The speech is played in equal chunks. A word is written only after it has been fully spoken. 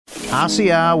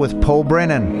RCR with Paul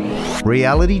Brennan,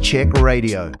 Reality Check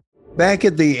Radio. Back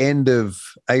at the end of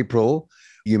April,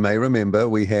 you may remember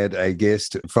we had a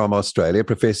guest from Australia,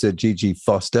 Professor Gigi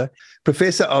Foster,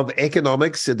 Professor of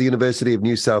Economics at the University of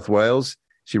New South Wales.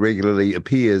 She regularly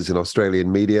appears in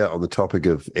Australian media on the topic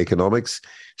of economics.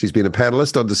 She's been a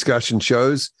panelist on discussion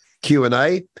shows,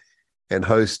 Q&A, and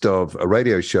host of a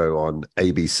radio show on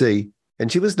ABC.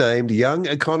 And she was named Young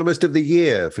Economist of the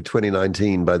Year for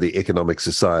 2019 by the Economic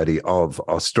Society of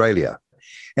Australia.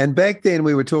 And back then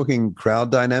we were talking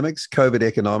crowd dynamics, COVID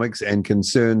economics, and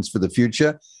concerns for the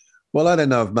future. Well, I don't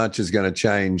know if much is going to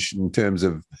change in terms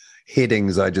of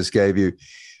headings I just gave you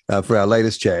for our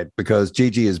latest chat, because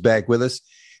Gigi is back with us.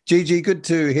 Gigi, good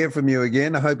to hear from you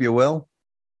again. I hope you're well.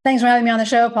 Thanks for having me on the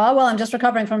show, Paul. Well, I'm just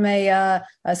recovering from a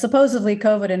supposedly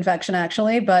COVID infection,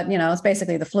 actually, but, it's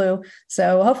basically the flu.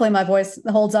 So hopefully my voice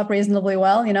holds up reasonably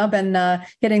well. Been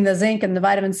hitting the zinc and the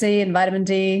vitamin C and vitamin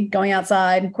D, going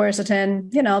outside, quercetin,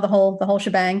 the whole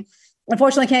shebang.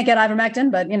 Unfortunately, can't get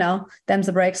ivermectin, but, them's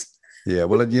the breaks. Yeah,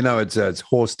 well, it's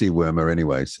horse dewormer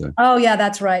anyway. So. Oh, yeah,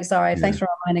 that's right. Sorry. Yeah. Thanks for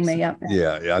reminding me.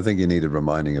 Yeah, I think you needed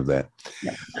reminding of that.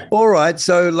 Yeah. All right.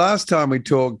 So last time we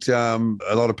talked, a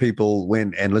lot of people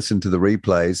went and listened to the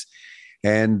replays,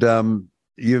 and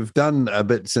you've done a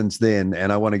bit since then,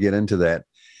 and I want to get into that.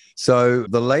 So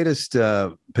the latest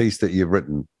piece that you've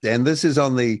written, and this is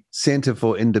on the Centre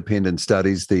for Independent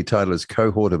Studies. The title is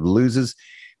Cohort of Losers,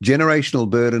 Generational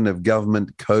Burden of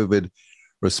Government COVID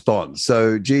Response.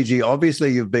 So, Gigi,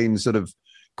 obviously you've been sort of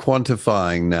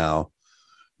quantifying now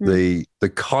the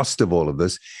cost of all of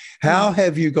this. How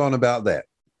have you gone about that?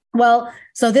 Well,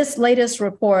 so this latest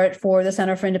report for the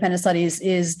Centre for Independent Studies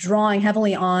is drawing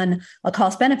heavily on a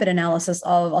cost-benefit analysis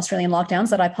of Australian lockdowns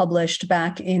that I published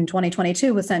back in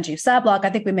 2022 with Sanjeev Sablock. I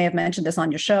think we may have mentioned this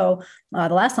on your show the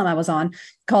last time I was on,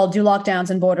 called Do Lockdowns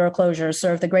and Border Closures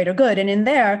Serve the Greater Good? And in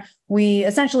there, we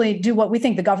essentially do what we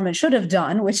think the government should have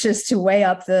done, which is to weigh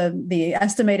up the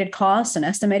estimated costs and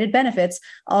estimated benefits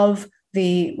of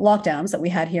the lockdowns that we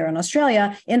had here in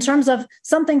Australia in terms of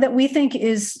something that we think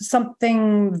is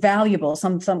something valuable,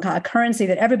 some kind of currency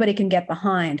that everybody can get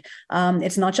behind.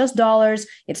 It's not just dollars.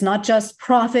 It's not just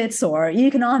profits or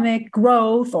economic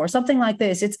growth or something like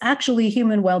this. It's actually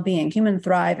human well-being, human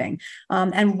thriving.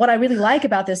 And what I really like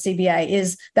about this CBA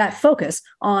is that focus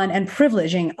on and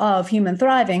privileging of human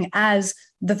thriving as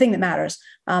the thing that matters.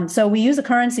 So we use a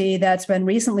currency that's been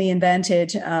recently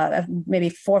invented, maybe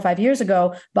 4 or 5 years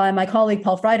ago, by my colleague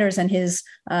Paul Freiters and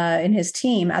his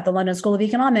team at the London School of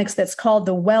Economics. That's called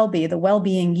the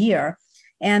Well-Being Year,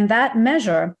 and that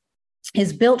measure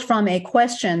is built from a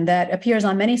question that appears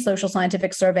on many social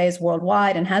scientific surveys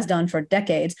worldwide and has done for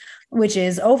decades, which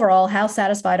is overall, how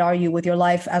satisfied are you with your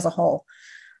life as a whole?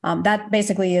 That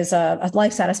basically is a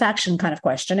life satisfaction kind of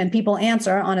question, and people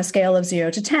answer on a scale of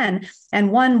 0 to 10. And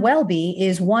one well-be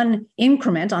is one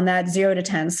increment on that 0 to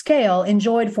 10 scale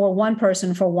enjoyed for one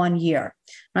person for 1 year.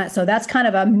 Right? So that's kind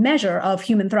of a measure of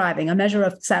human thriving, a measure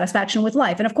of satisfaction with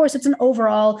life. And of course, it's an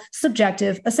overall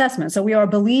subjective assessment. So we are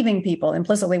believing people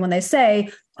implicitly when they say,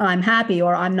 I'm happy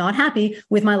or I'm not happy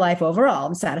with my life overall,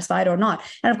 I'm satisfied or not.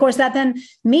 And of course, that then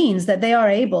means that they are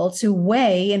able to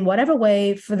weigh in whatever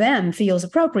way for them feels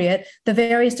appropriate, the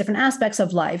various different aspects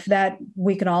of life that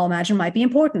we can all imagine might be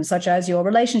important, such as your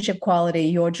relationship quality,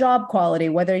 your job quality,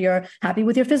 whether you're happy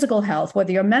with your physical health,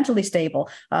 whether you're mentally stable,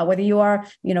 whether you are,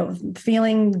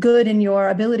 feeling good in your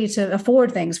ability to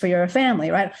afford things for your family,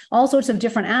 right? All sorts of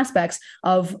different aspects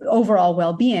of overall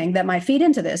well-being that might feed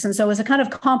into this. And so it's a kind of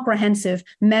comprehensive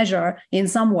measure in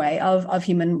some way of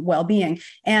human well-being.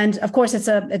 And of course, it's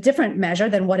a different measure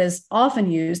than what is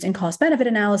often used in cost-benefit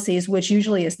analyses, which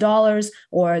usually is dollars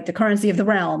or the currency of the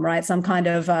realm, right? Some kind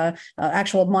of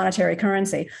actual monetary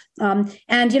currency. And,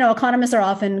 economists are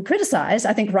often criticized,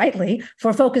 I think rightly,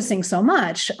 for focusing so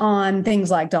much on things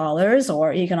like dollars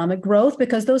or economic growth,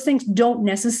 because those things don't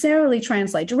necessarily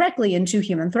translate directly into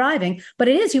human thriving, but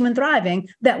it is human thriving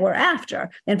that we're after.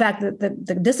 In fact,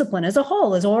 the discipline as a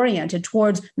whole is oriented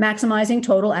towards maximizing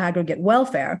total aggregate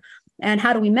welfare. And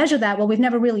how do we measure that? Well, we've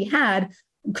never really had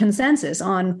consensus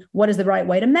on what is the right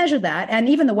way to measure that. And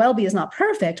even the well-being is not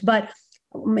perfect, but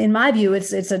in my view,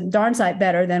 it's a darn sight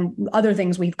better than other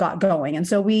things we've got going. And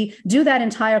so we do that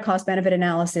entire cost-benefit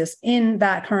analysis in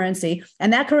that currency.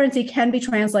 And that currency can be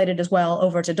translated as well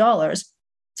over to dollars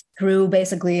through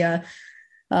basically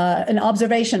an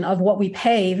observation of what we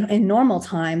pay in normal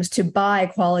times to buy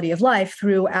quality of life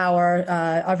through our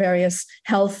various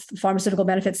health pharmaceutical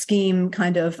benefit scheme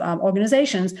kind of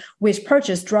organizations, which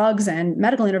purchase drugs and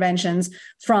medical interventions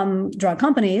from drug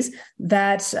companies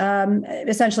that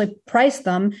essentially price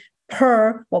them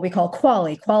per what we call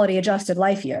quality adjusted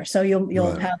life year. So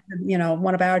you'll have,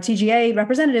 one of our TGA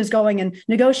representatives going and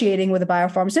negotiating with a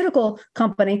biopharmaceutical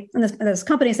company. And this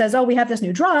company says, oh, we have this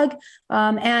new drug.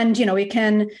 And we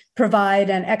can provide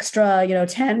an extra,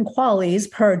 10 qualies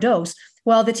per dose.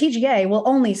 Well, the TGA will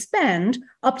only spend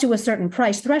up to a certain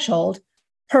price threshold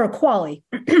per quali,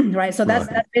 right? So that's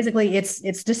basically its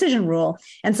decision rule.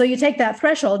 And so you take that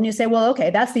threshold and you say, well, okay,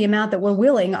 that's the amount that we're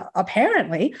willing,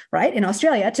 apparently, right, in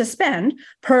Australia to spend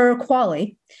per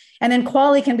quali. And then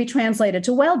quali can be translated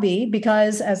to well-be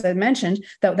because, as I mentioned,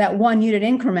 that 1 unit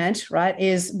increment, right,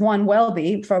 is one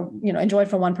well-be for, enjoyed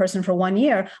for one person for 1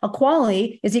 year. A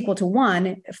quali is equal to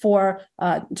one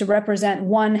to represent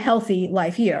one healthy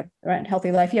life year, right?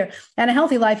 Healthy life year. And a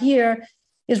healthy life year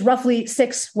is roughly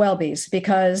 6 well-be's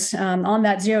because on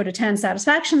that 0 to 10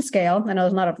 satisfaction scale, I know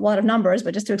there's not a lot of numbers,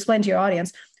 but just to explain to your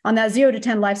audience, on that 0 to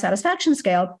 10 life satisfaction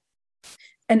scale,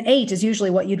 an 8 is usually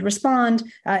what you'd respond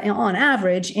on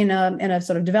average in a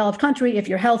sort of developed country if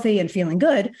you're healthy and feeling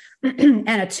good. And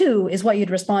a 2 is what you'd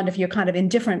respond if you're kind of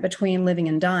indifferent between living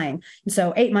and dying. And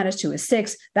so 8 minus 2 is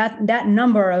 6. That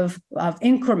number of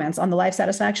increments on the life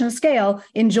satisfaction scale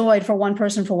enjoyed for one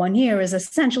person for 1 year is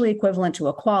essentially equivalent to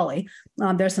a quali.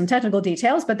 There's some technical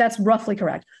details, but that's roughly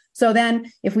correct. So then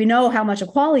if we know how much a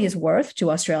quali is worth to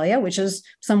Australia, which is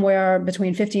somewhere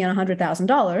between $50,000 and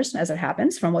 $100,000, as it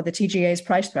happens, from what the TGA's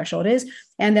price threshold is,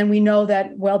 and then we know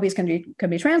that well-be's can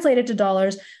be translated to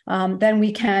dollars, then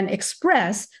we can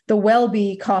express the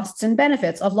well-be costs and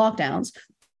benefits of lockdowns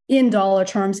in dollar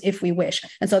terms if we wish.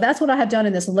 And so that's what I have done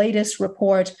in this latest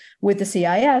report with the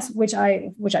CIS, which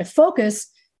I focus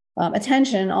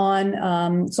attention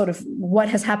on sort of what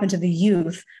has happened to the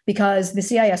youth, because the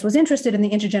CIS was interested in the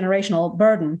intergenerational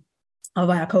burden of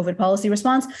our COVID policy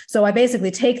response. So I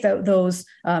basically take those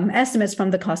estimates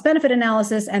from the cost benefit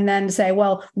analysis and then say,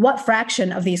 well, what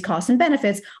fraction of these costs and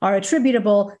benefits are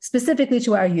attributable specifically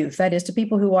to our youth, that is to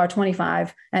people who are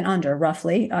 25 and under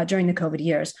roughly during the COVID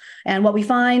years. And what I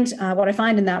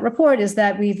find in that report is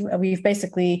that we've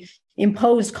basically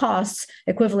imposed costs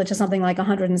equivalent to something like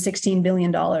 $116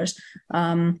 billion.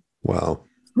 Wow.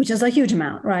 Which is a huge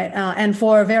amount, right? And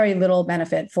for very little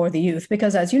benefit for the youth,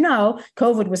 because as you know,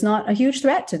 COVID was not a huge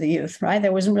threat to the youth, right?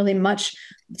 There wasn't really much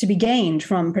to be gained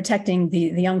from protecting the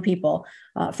young people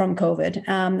from COVID.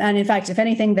 And in fact, if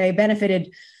anything, they benefited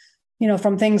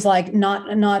from things like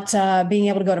not being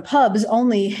able to go to pubs,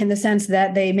 only in the sense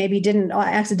that they maybe didn't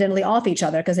accidentally off each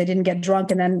other because they didn't get drunk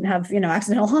and then have,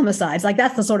 accidental homicides. Like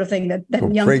that's the sort of thing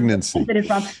that young pregnancy people benefited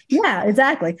from. Yeah,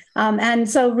 exactly. And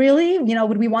so really,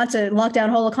 would we want to lock down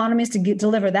whole economies to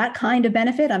deliver that kind of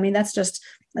benefit? I mean, that's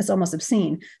almost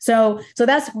obscene. So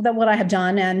that's what I have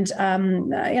done. And,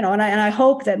 and I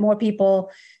hope that more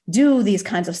people do these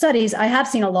kinds of studies. I have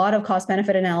seen a lot of cost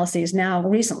benefit analyses now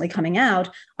recently coming out,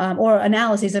 or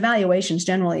evaluations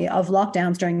generally of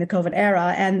lockdowns during the COVID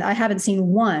era. And I haven't seen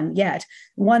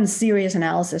one serious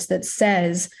analysis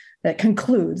that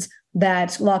concludes that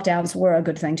lockdowns were a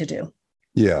good thing to do.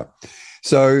 Yeah.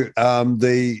 So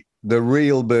the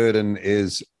real burden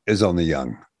is on the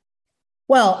young.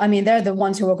 Well, I mean, they're the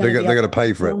ones who are going they're going to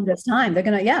pay for it this time. They're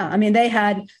going to, I mean,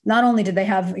 not only did they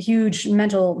have huge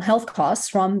mental health costs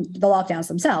from the lockdowns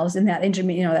themselves in that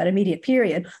that immediate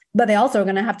period, but they also are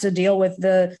going to have to deal with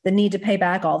the need to pay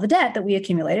back all the debt that we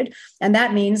accumulated. And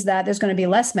that means that there's going to be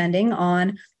less spending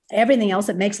on everything else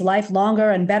that makes life longer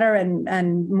and better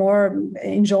and more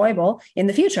enjoyable in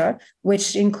the future,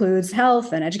 which includes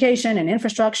health and education and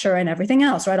infrastructure and everything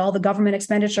else, right? All the government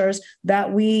expenditures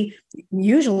that we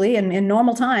usually in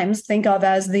normal times think of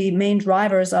as the main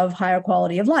drivers of higher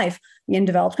quality of life in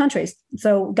developed countries.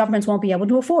 So governments won't be able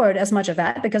to afford as much of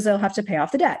that because they'll have to pay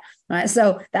off the debt, right?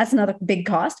 So that's another big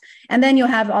cost. And then you'll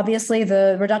have obviously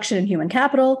the reduction in human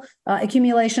capital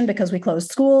accumulation because we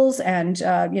closed schools and,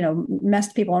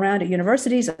 messed people around at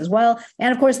universities as well.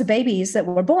 And of course, the babies that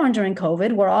were born during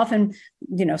COVID were often,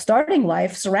 starting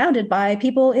life surrounded by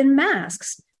people in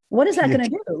masks. What is that going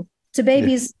to do to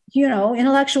babies,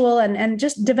 intellectual and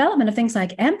just development of things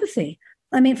like empathy?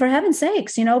 I mean, for heaven's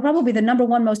sakes, probably the number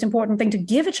one most important thing to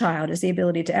give a child is the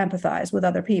ability to empathize with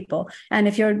other people. And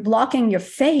if you're blocking your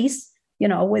face,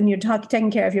 when you're taking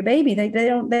care of your baby,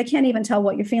 they can't even tell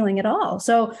what you're feeling at all.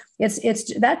 So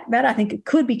it's that I think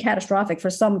could be catastrophic for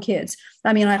some kids.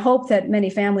 I mean, I hope that many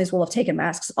families will have taken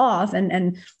masks off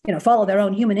and follow their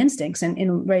own human instincts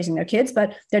in raising their kids,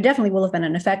 but there definitely will have been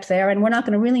an effect there. And we're not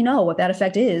going to really know what that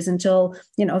effect is until,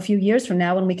 a few years from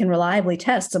now when we can reliably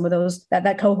test some of those,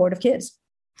 that cohort of kids.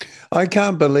 I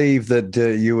can't believe that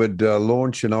you would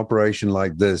launch an operation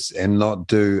like this and not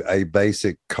do a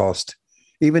basic cost,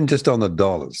 even just on the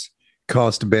dollars,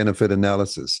 cost benefit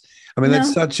analysis. I mean, No.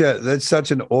 that's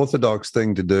such an orthodox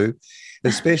thing to do,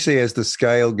 especially as the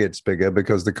scale gets bigger,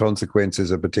 because the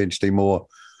consequences are potentially more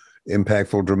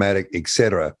impactful, dramatic,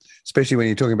 etc. Especially when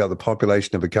you're talking about the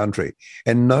population of a country.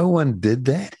 And no one did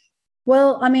that.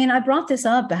 Well, I mean, I brought this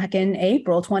up back in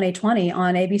April 2020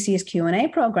 on ABC's Q&A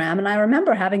program, and I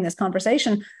remember having this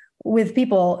conversation with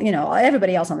people.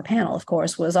 Everybody else on the panel, of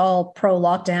course, was all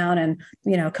pro-lockdown, and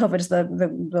COVID's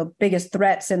the biggest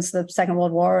threat since the Second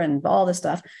World War and all this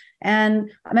stuff.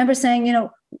 And I remember saying,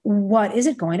 what is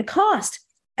it going to cost?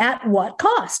 At what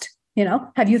cost?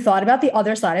 Have you thought about the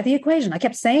other side of the equation? I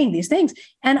kept saying these things,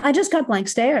 and I just got blank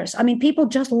stares. I mean, people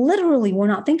just literally were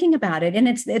not thinking about it, and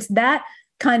it's that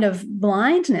kind of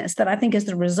blindness that I think is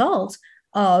the result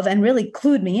of, and really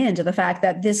clued me into the fact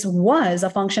that this was a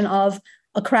function of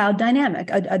a crowd dynamic,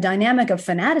 a dynamic of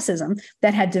fanaticism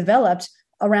that had developed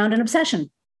around an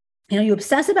obsession. You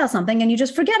obsess about something and you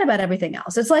just forget about everything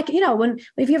else. It's like, if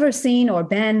you've ever seen or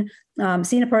been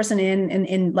seen a person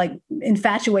in like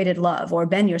infatuated love, or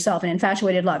been yourself in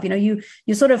infatuated love,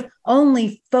 you sort of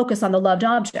only focus on the loved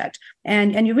object,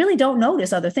 and you really don't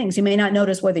notice other things. You may not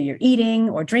notice whether you're eating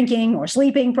or drinking or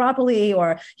sleeping properly,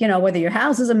 or, whether your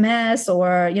house is a mess,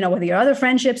 or, whether your other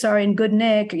friendships are in good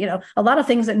nick. A lot of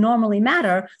things that normally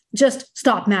matter just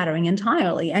stop mattering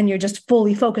entirely, and you're just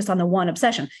fully focused on the one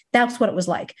obsession. That's what it was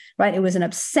like, right? It was an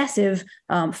obsessive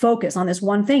focus on this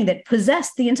one thing that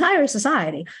possessed the entire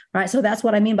society, right? So that's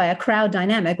what I mean by a crowd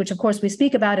dynamic, which of course we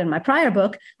speak about in my prior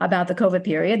book about the COVID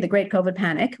period, the Great COVID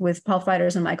Panic, with Paul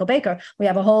Fiders and Michael Baker. We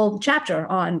have a whole chapter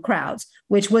on crowds,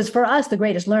 which was for us the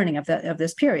greatest learning of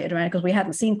this period, right? Because we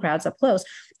hadn't seen crowds up close.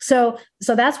 So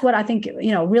that's what I think,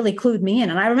 really clued me in.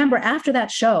 And I remember after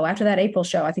that April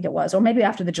show, I think it was, or maybe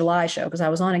after the July show, because I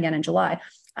was on again in July,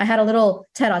 I had a little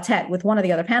tete-a-tete with one of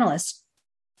the other panelists.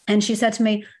 And she said to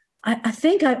me, I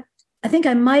think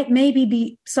I might maybe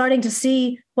be starting to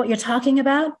see what you're talking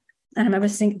about. And I remember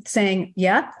saying,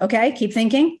 yeah, okay, keep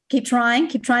thinking, keep trying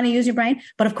to use your brain.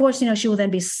 But of course, she will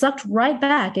then be sucked right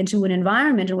back into an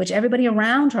environment in which everybody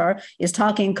around her is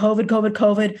talking COVID,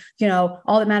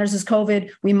 all that matters is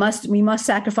COVID. We must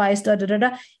sacrifice, da, da, da,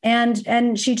 da.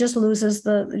 And she just loses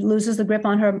the grip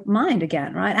on her mind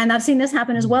again, right? And I've seen this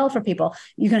happen as well for people.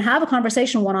 You can have a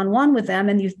conversation one-on-one with them,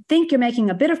 and you think you're making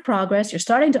a bit of progress. You're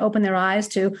starting to open their eyes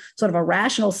to sort of a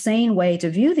rational, sane way to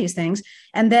view these things.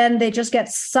 And then they just get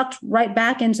sucked right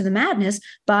back into the madness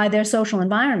by their social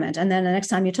environment. And then the next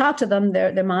time you talk to them,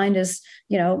 their mind is,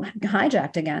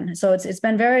 hijacked again. So it's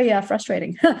been very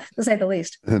frustrating, to say the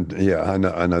least. And yeah, I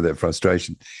know that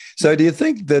frustration. So do you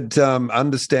think that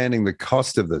understanding the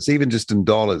cost of this, even just in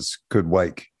dollars, could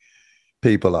wake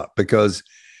people up? Because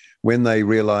when they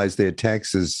realize their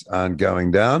taxes aren't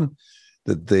going down,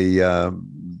 that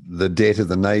the debt of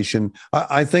the nation,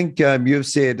 I think you've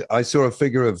said, I saw a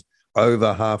figure of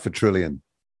over $500 billion.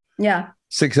 Yeah.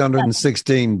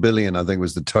 616 billion, I think,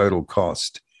 was the total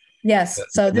cost. Yes.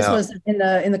 So this was in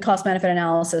the cost benefit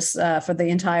analysis for the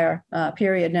entire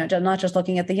period. No, not just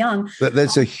looking at the young.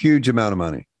 That's a huge amount of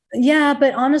money. Yeah,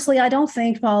 but honestly, I don't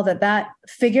think, Paul, that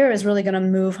figure is really going to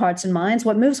move hearts and minds.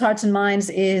 What moves hearts and minds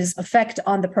is effect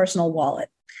on the personal wallet.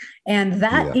 And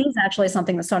that is actually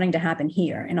something that's starting to happen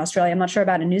here in Australia. I'm not sure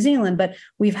about in New Zealand, but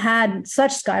we've had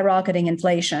such skyrocketing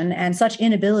inflation and such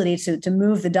inability to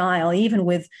move the dial, even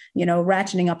with,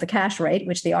 ratcheting up the cash rate,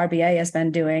 which the RBA has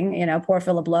been doing. Poor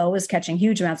Philip Lowe is catching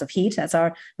huge amounts of heat. That's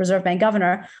our Reserve Bank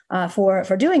governor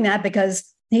for doing that,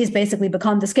 because he's basically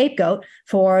become the scapegoat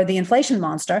for the inflation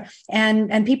monster.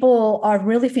 And people are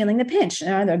really feeling the pinch.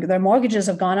 Their mortgages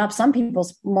have gone up. Some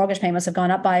people's mortgage payments have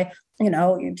gone up by,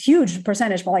 huge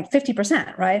percentage, like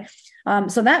 50%, right?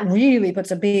 So that really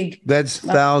puts a big... That's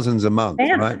thousands a month,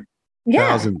 right?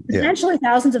 Yeah, potentially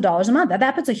thousands of dollars a month.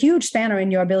 That puts a huge spanner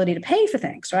in your ability to pay for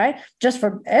things, right? Just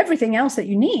for everything else that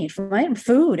you need, right?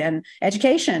 Food and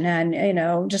education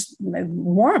and, just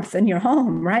warmth in your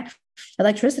home, right?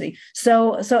 Electricity.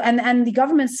 So and the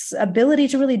government's ability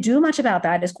to really do much about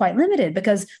that is quite limited,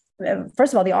 because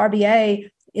first of all, the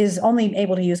RBA is only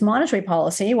able to use monetary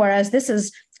policy, whereas this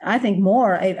is, I think,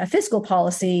 more a fiscal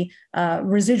policy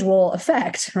residual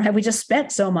effect, right? We just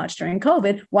spent so much during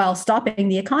COVID while stopping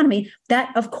the economy.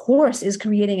 That, of course, is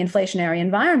creating inflationary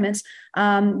environments,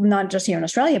 not just here in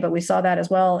Australia, but we saw that as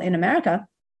well in America.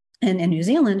 In New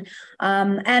Zealand.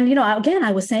 And, again,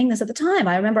 I was saying this at the time.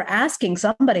 I remember asking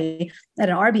somebody at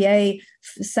an RBA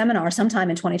seminar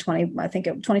sometime in 2021, I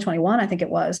think it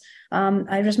was.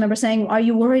 I just remember saying, are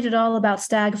you worried at all about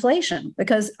stagflation?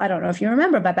 Because I don't know if you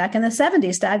remember, but back in the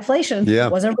 70s, stagflation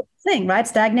was a thing, right?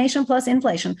 Stagnation plus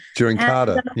inflation. During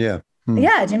Carter,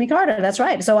 Yeah, Jimmy Carter. That's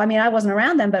right. So, I wasn't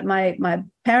around then, but my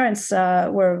parents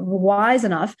were wise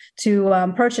enough to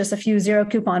purchase a few zero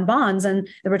coupon bonds, and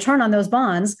the return on those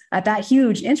bonds at that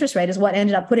huge interest rate is what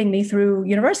ended up putting me through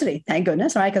university. Thank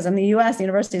goodness, right? Because in the U.S., the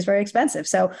university is very expensive.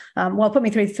 So, it put me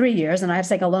through 3 years, and I have to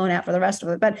take a loan out for the rest of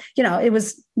it. But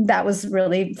that was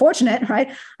really fortunate,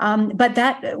 right? But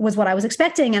that was what I was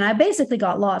expecting, and I basically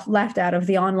got left out of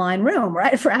the online room,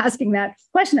 right, for asking that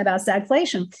question about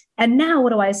stagflation. And now,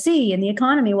 what do I see in the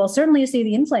economy? Well, certainly you see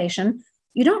the inflation.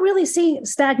 You don't really see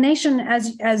stagnation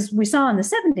as we saw in the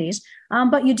 70s,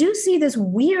 but you do see this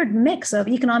weird mix of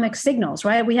economic signals,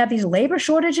 right? We have these labor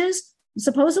shortages,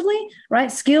 supposedly,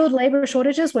 right? Skilled labor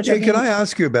shortages, which can I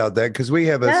ask you about that? Because we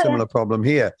have a similar problem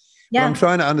here. Yeah. I'm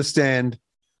trying to understand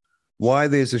why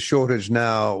there's a shortage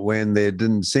now when there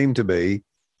didn't seem to be.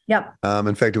 Yep.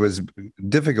 In fact, it was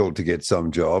difficult to get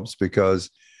some jobs because,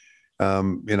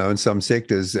 in some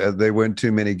sectors, there weren't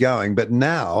too many going. But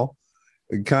now,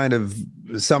 kind of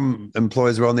some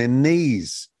employers are on their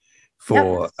knees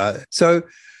for. So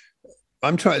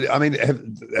I'm trying. I mean,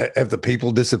 have the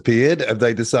people disappeared? Have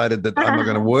they decided that I'm not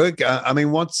going to work? Have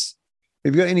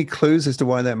you got any clues as to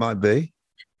why that might be?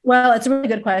 Well, it's a really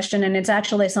good question, and it's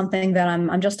actually something that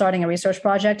I'm just starting a research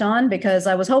project on, because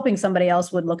I was hoping somebody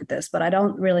else would look at this, but I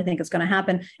don't really think it's going to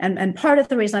happen. And part of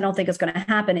the reason I don't think it's going to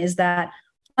happen is that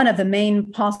one of the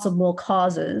main possible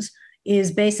causes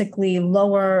is basically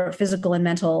lower physical and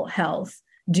mental health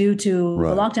due to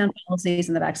the lockdown policies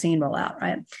and the vaccine rollout,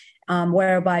 right?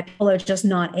 Whereby people are just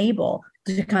not able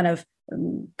to kind of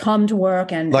come to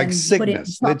work and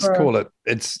sickness. Let's call it.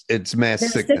 It's mass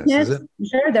sickness, is it?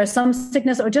 Sure, there's some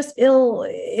sickness or just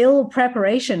ill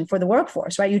preparation for the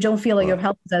workforce, right? You don't feel like your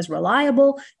health is as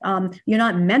reliable. You're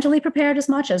not mentally prepared as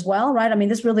much as well, right? I mean,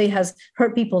 this really has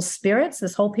hurt people's spirits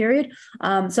this whole period.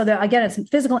 So that, again, it's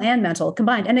physical and mental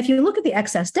combined. And if you look at the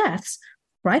excess deaths,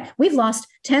 right? We've lost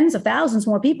tens of thousands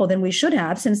more people than we should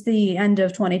have since the end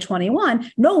of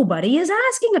 2021. Nobody is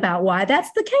asking about why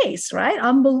that's the case, right?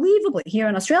 Unbelievably here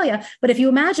in Australia. But if you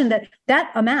imagine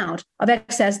that amount of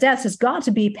excess deaths has got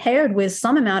to be paired with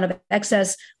some amount of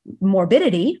excess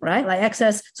morbidity, right? Like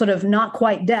excess sort of not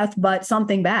quite death, but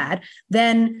something bad,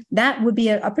 then that would be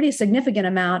a pretty significant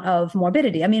amount of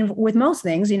morbidity. I mean, with most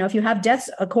things, if you have deaths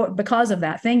because of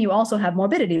that thing, you also have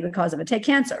morbidity because of it. Take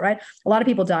cancer, right? A lot of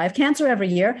people die of cancer every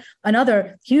year.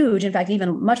 Another huge, in fact,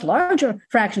 even much larger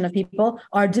fraction of people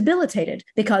are debilitated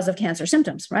because of cancer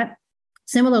symptoms, right?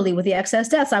 Similarly, with the excess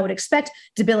deaths, I would expect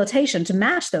debilitation to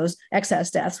match those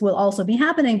excess deaths will also be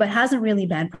happening, but hasn't really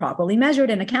been properly measured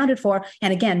and accounted for.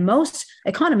 And again, most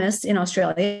economists in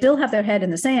Australia still have their head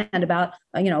in the sand about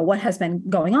what has been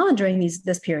going on during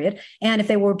this period. And if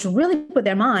they were to really put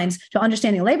their minds to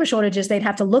understanding labor shortages, they'd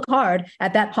have to look hard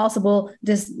at that possible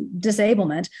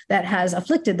disablement that has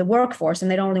afflicted the workforce, and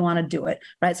they don't really want to do it,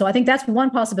 right? So I think that's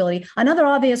one possibility. Another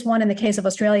obvious one in the case of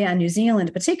Australia and New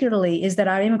Zealand particularly is that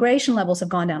our immigration levels have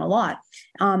gone down a lot.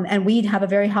 And we have a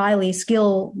very highly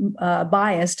skill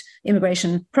biased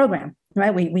immigration program,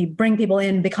 right? We bring people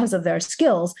in because of their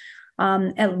skills.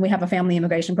 And we have a family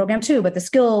immigration program too, but the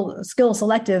skill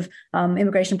selective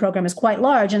immigration program is quite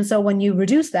large. And so when you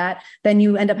reduce that, then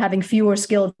you end up having fewer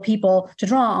skilled people to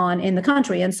draw on in the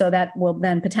country. And so that will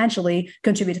then potentially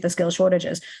contribute to the skill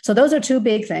shortages. So those are two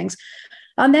big things.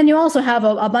 And then you also have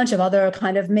a bunch of other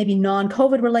kind of maybe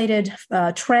non-COVID related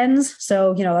trends.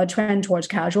 So, a trend towards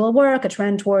casual work, a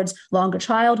trend towards longer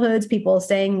childhoods, people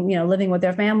staying, living with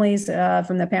their families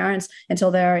from their parents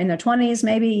until they're in their 20s,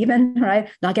 maybe even, right?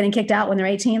 Not getting kicked out when they're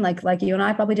 18, like you and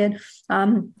I probably did.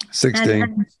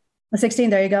 16. 16,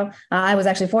 there you go. I was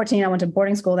actually 14. I went to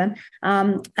boarding school then.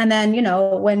 And then,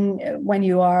 when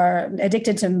you are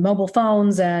addicted to mobile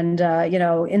phones and,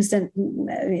 instant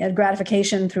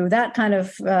gratification through that kind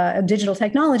of digital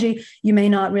technology, you may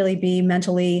not really be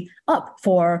mentally up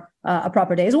for a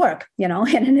proper day's work, in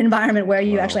an environment where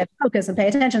you actually have to focus and pay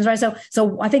attention, right?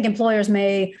 So I think employers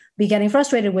may be getting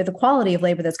frustrated with the quality of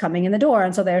labor that's coming in the door.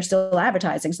 And so they're still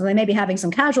advertising. So they may be having some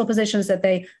casual positions that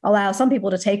they allow some people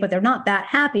to take, but they're not that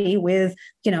happy with,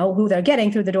 who they're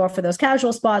getting through the door for those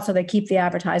casual spots. So they keep the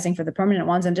advertising for the permanent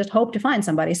ones and just hope to find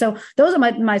somebody. So those are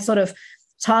my sort of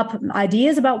top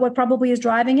ideas about what probably is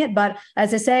driving it. But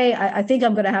as I say, I think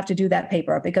I'm going to have to do that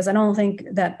paper because I don't think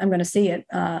that I'm going to see it,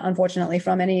 unfortunately,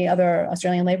 from any other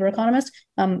Australian labor economist.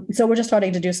 So we're just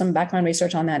starting to do some background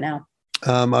research on that now.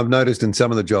 I've noticed in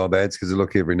some of the job ads, because I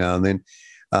look every now and then,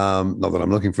 not that I'm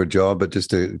looking for a job, but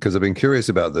just because I've been curious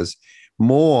about this,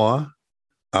 more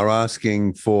are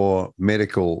asking for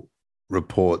medical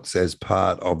reports as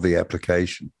part of the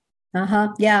application.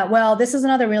 Yeah. Well, this is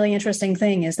another really interesting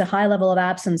thing is the high level of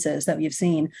absences that we've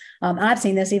seen. I've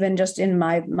seen this even just in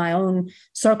my own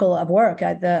circle of work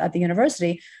at the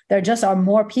university. There just are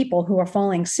more people who are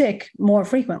falling sick more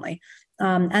frequently.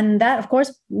 And that, of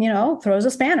course, throws a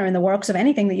spanner in the works of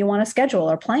anything that you want to schedule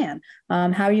or plan.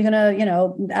 How are you going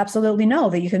to, absolutely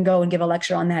know that you can go and give a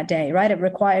lecture on that day, right?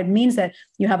 It means that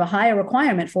you have a higher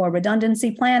requirement for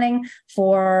redundancy planning,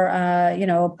 for,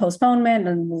 postponement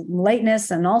and lateness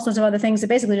and all sorts of other things. It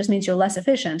basically just means you're less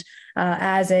efficient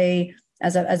as a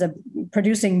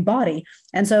producing body.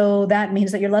 And so that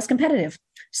means that you're less competitive.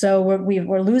 So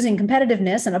we're losing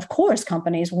competitiveness. And of course,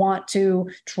 companies want to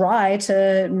try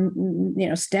to,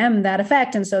 stem that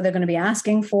effect. And so they're going to be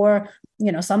asking for,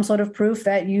 some sort of proof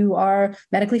that you are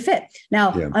medically fit.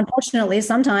 Now, Unfortunately,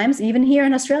 sometimes even here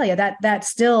in Australia, that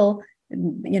still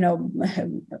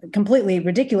completely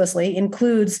ridiculously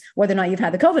includes whether or not you've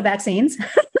had the COVID vaccines.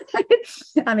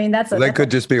 I mean, that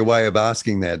could just be a way of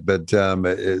asking that, but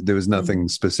there was nothing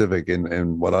specific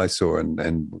in what I saw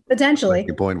and potentially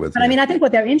your point with. But I mean, I think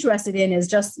what they're interested in is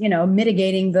just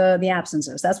mitigating the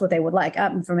absences. That's what they would like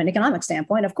from an economic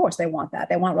standpoint. Of course, they want that.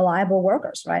 They want reliable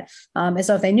workers, right? And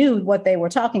so if they knew what they were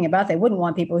talking about, they wouldn't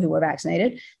want people who were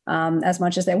vaccinated as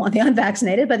much as they want the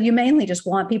unvaccinated. But you mainly just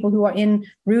want people who are in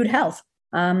rude health.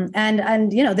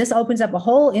 This opens up a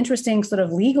whole interesting sort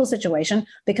of legal situation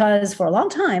because for a long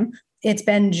time, it's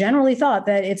been generally thought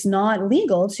that it's not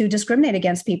legal to discriminate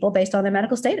against people based on their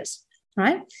medical status,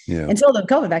 right? Yeah. Until the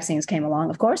COVID vaccines came along,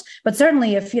 of course. But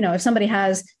certainly if somebody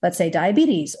has, let's say,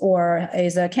 diabetes or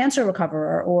is a cancer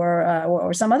recoverer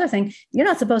or some other thing, you're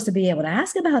not supposed to be able to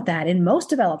ask about that in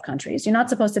most developed countries. You're not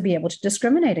supposed to be able to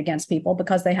discriminate against people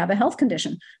because they have a health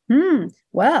condition.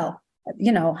 Well,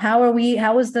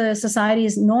 how is the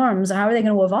society's norms? How are they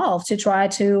going to evolve to try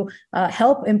to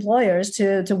help employers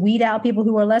to weed out people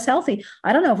who are less healthy?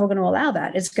 I don't know if we're going to allow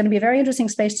that. It's going to be a very interesting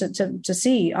space to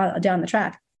see down the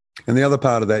track. And the other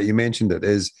part of that, you mentioned it,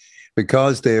 is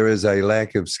because there is a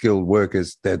lack of skilled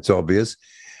workers, that's obvious.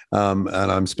 And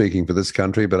I'm speaking for this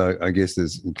country, but I guess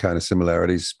there's kind of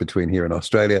similarities between here and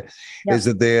Australia, is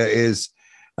that there is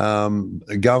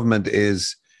government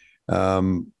is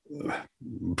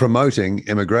promoting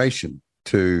immigration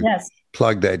to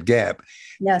plug that gap.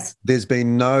 Yes. There's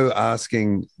been no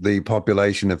asking the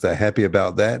population if they're happy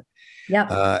about that.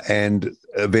 Yeah. And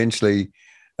eventually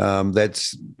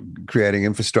that's creating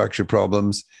infrastructure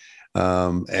problems.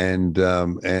 And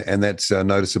that's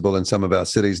noticeable in some of our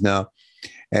cities now.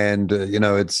 And,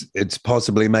 it's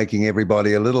possibly making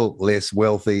everybody a little less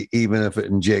wealthy, even if it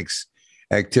injects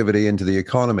activity into the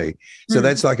economy. So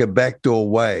that's like a backdoor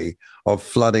way of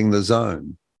flooding the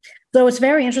zone. So it's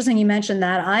very interesting you mentioned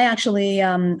that. I actually,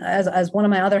 as one of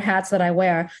my other hats that I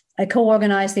wear, I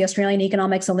co-organized the Australian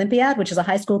Economics Olympiad, which is a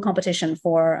high school competition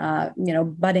for,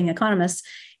 budding economists.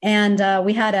 And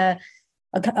we had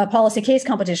a policy case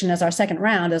competition as our second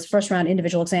round, as first round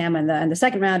individual exam. And the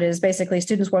second round is basically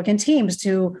students work in teams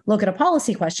to look at a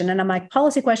policy question. And my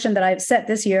policy question that I set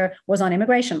this year was on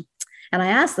immigration. And I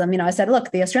asked them, I said,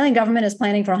 look, the Australian government is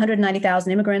planning for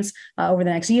 190,000 immigrants over the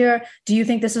next year. Do you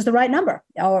think this is the right number?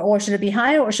 Or should it be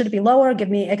higher or should it be lower? Give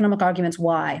me economic arguments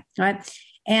why, right?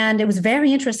 And it was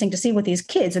very interesting to see what these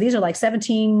kids, so these are like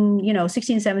 16,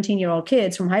 17-year-old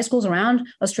kids from high schools around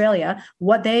Australia,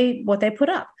 what they put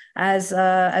up as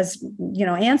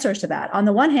answers to that. On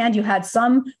the one hand, you had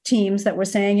some teams that were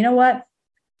saying, you know what?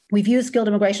 We've used skilled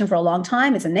immigration for a long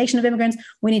time. It's a nation of immigrants.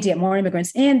 We need to get more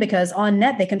immigrants in because on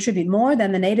net, they contribute more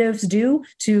than the natives do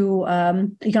to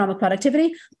economic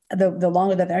productivity. The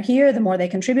longer that they're here, the more they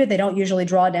contribute. They don't usually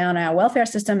draw down our welfare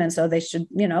system. And so they should,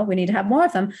 we need to have more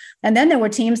of them. And then there were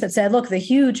teams that said, look, the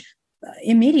huge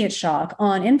immediate shock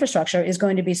on infrastructure is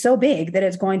going to be so big that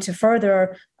it's going to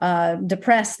further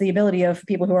depress the ability of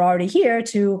people who are already here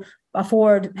to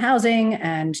afford housing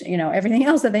and everything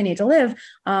else that they need to live,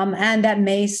 and that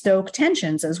may stoke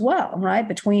tensions as well, right,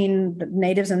 between the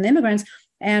natives and the immigrants.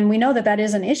 And we know that that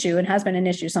is an issue and has been an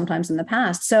issue sometimes in the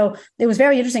past. So it was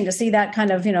very interesting to see that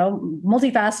kind of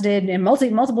multifaceted and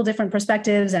multiple different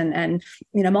perspectives and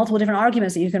multiple different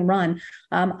arguments that you can run.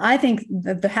 I think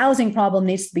that the housing problem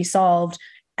needs to be solved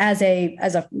as a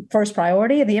first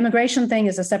priority. The immigration thing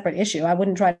is a separate issue. I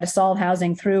wouldn't try to solve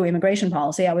housing through immigration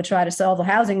policy. I would try to solve the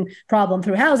housing problem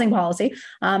through housing policy.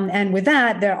 And with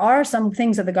that, there are some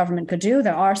things that the government could do.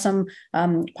 There are some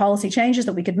policy changes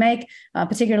that we could make,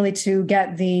 particularly to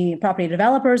get the property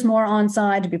developers more on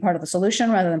side to be part of the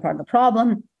solution rather than part of the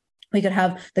problem. We could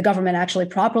have the government actually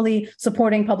properly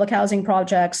supporting public housing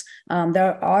projects.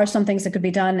 There are some things that could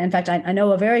be done. In fact, I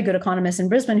know a very good economist in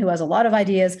Brisbane who has a lot of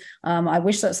ideas. I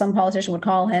wish that some politician would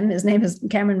call him. His name is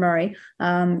Cameron Murray.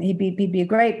 He'd be a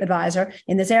great advisor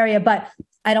in this area. But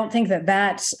I don't think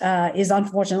that is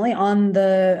unfortunately on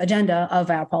the agenda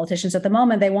of our politicians at the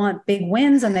moment. They want big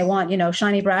wins and they want,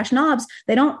 shiny brash knobs.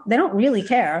 They don't really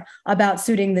care about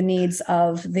suiting the needs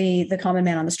of the common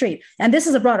man on the street. And this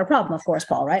is a broader problem, of course,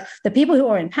 Paul, right? The people who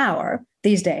are in power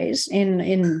these days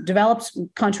in developed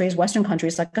countries, Western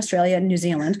countries like Australia and New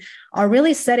Zealand, are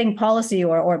really setting policy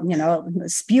or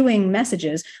spewing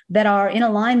messages that are in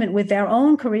alignment with their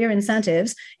own career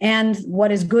incentives and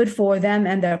what is good for them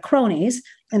and their cronies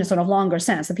in a sort of longer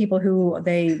sense, the people who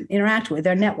they interact with,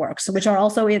 their networks, which are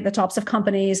also at the tops of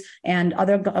companies and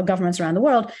other governments around the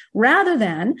world, rather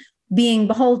than being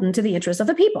beholden to the interests of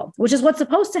the people, which is what's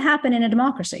supposed to happen in a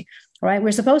democracy, right?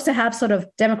 We're supposed to have sort of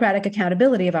democratic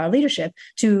accountability of our leadership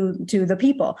to the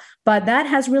people, but that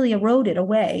has really eroded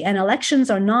away, and elections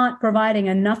are not providing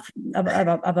enough of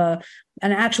an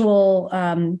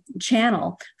actual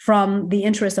channel from the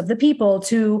interests of the people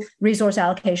to resource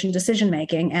allocation, decision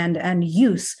making, and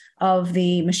use of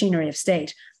the machinery of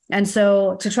state. And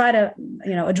so, to try to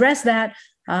address that,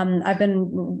 I've been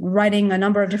writing a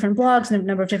number of different blogs and a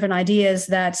number of different ideas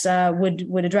that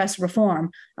would address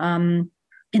reform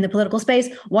in the political space.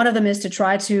 One of them is to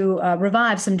try to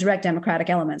revive some direct democratic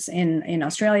elements in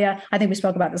Australia. I think we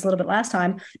spoke about this a little bit last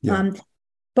time. Yeah.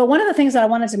 But one of the things that I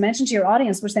wanted to mention to your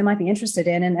audience, which they might be interested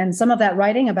in, and some of that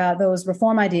writing about those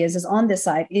reform ideas is on this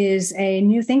site, is a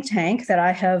new think tank that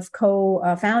I have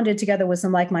co-founded together with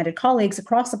some like-minded colleagues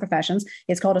across the professions.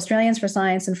 It's called Australians for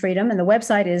Science and Freedom, and the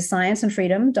website is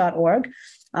scienceandfreedom.org.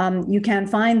 You can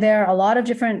find there a lot of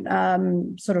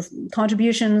different sort of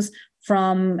contributions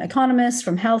from economists,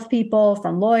 from health people,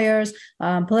 from lawyers,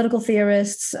 political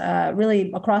theorists, really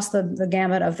across the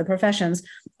gamut of the professions,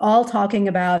 all talking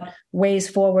about ways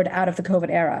forward out of the COVID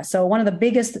era. So one of the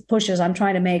biggest pushes I'm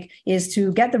trying to make is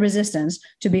to get the resistance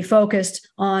to be focused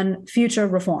on future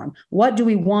reform. What do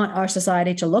we want our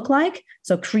society to look like?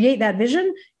 So create that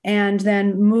vision and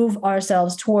then move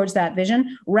ourselves towards that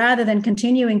vision rather than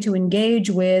continuing to engage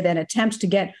with and attempt to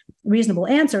get reasonable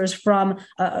answers from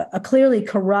a clearly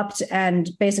corrupt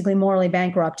and basically morally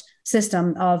bankrupt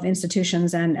system of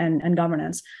institutions and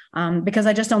governance. Because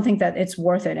I just don't think that it's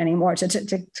worth it anymore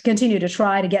to continue to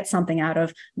try to get something out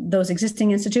of those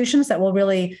existing institutions that will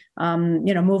really,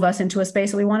 move us into a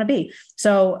space that we want to be.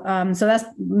 So that's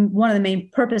one of the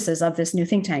main purposes of this new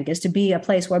think tank, is to be a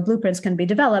place where blueprints can be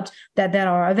developed that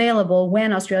are available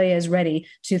when Australia is ready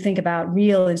to think about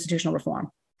real institutional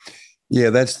reform. Yeah,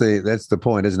 that's the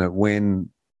point, isn't it?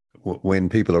 When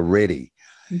people are ready.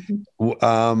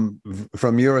 Mm-hmm.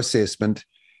 From your assessment,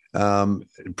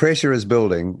 pressure is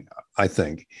building, I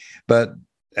think, but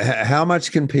how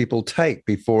much can people take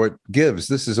before it gives?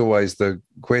 This is always the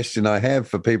question I have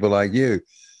for people like you.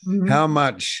 Mm-hmm. How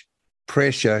much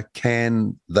pressure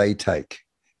can they take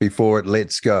before it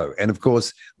lets go? And of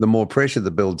course, the more pressure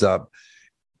that builds up,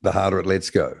 the harder it lets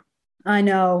go. I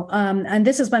know. And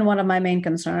this has been one of my main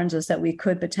concerns, is that we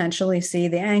could potentially see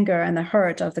the anger and the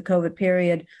hurt of the COVID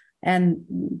period and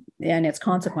its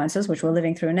consequences, which we're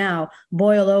living through now,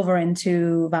 boil over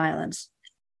into violence.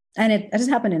 And it has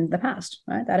happened in the past,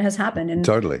 right? That has happened in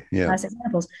totally, yeah, past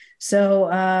examples. So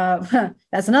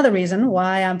that's another reason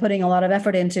why I'm putting a lot of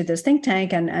effort into this think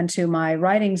tank and to my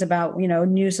writings about,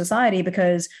 new society,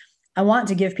 because I want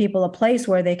to give people a place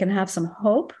where they can have some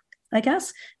hope, I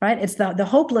guess, right? It's the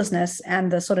hopelessness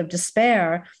and the sort of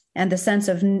despair and the sense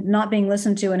of not being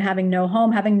listened to and having no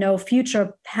home, having no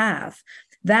future path.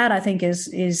 That, I think,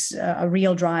 is a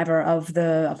real driver of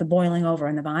the boiling over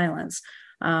and the violence.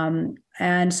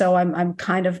 And so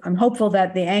I'm hopeful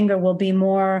that the anger will be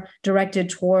more directed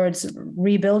towards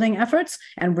rebuilding efforts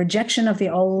and rejection of the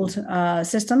old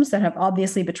systems that have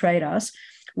obviously betrayed us,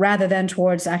 rather than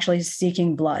towards actually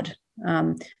seeking blood.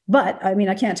 But I mean,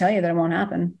 I can't tell you that it won't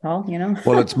happen, Paul,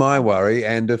 Well, it's my worry.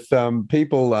 And if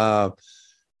people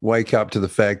wake up to the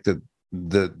fact that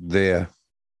their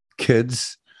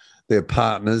kids, their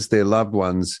partners, their loved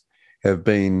ones have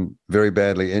been very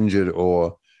badly injured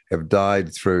or have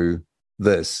died through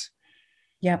this.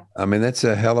 Yeah. I mean, that's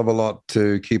a hell of a lot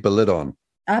to keep a lid on.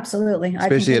 Absolutely.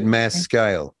 Especially at mass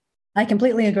scale. I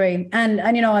completely agree. And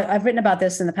I've written about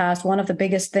this in the past. One of the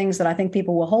biggest things that I think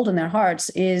people will hold in their hearts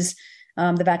is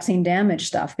the vaccine damage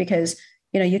stuff, because,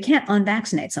 you can't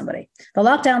unvaccinate somebody. The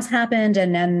lockdowns happened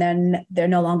and then they're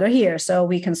no longer here. So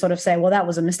we can sort of say, well, that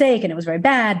was a mistake and it was very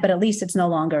bad, but at least it's no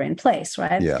longer in place,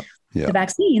 right? Yeah. The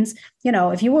vaccines,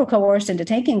 if you were coerced into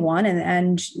taking one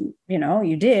and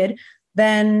you did,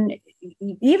 then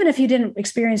even if you didn't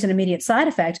experience an immediate side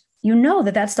effect,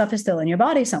 that stuff is still in your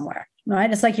body somewhere,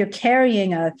 right? It's like you're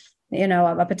carrying a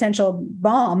potential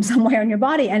bomb somewhere in your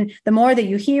body. And the more that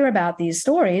you hear about these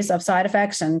stories of side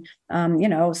effects and,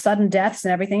 sudden deaths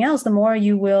and everything else, the more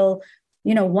you will,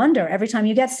 wonder every time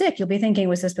you get sick, you'll be thinking,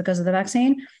 was this because of the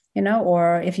vaccine?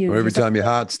 Or every time your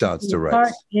heart starts to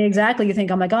race. Exactly. You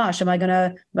think, oh my gosh, am I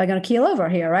gonna keel over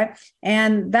here? Right.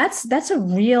 And that's a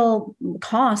real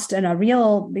cost and a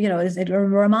real, it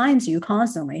reminds you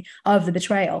constantly of the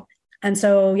betrayal. And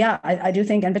so, I do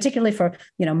think, and particularly for,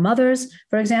 mothers,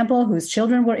 for example, whose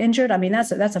children were injured. I mean,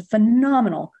 that's a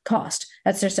phenomenal cost.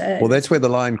 That's just that's where the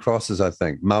line crosses, I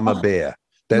think. Mama bear.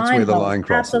 That's where the line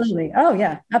crosses. Absolutely. Oh,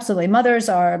 yeah, absolutely. Mothers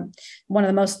are one of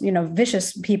the most,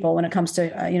 vicious people when it comes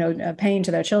to, pain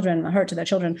to their children, hurt to their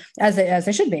children, as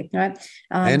they should be, right?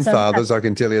 And fathers, I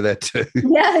can tell you that too.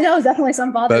 Yeah, no, definitely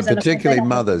some fathers. But particularly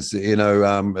mothers,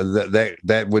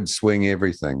 that would swing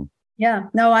everything. Yeah,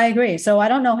 no, I agree. So I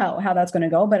don't know how that's going to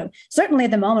go, but certainly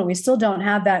at the moment, we still don't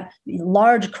have that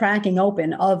large cracking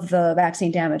open of the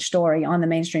vaccine damage story on the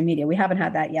mainstream media. We haven't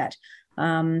had that yet.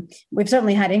 We've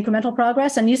certainly had incremental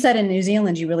progress. And you said in New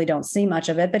Zealand, you really don't see much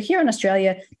of it. But here in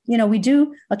Australia, we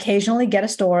do occasionally get a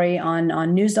story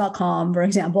on news.com, for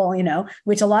example,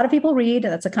 which a lot of people read.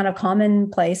 That's a kind of common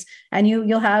place. And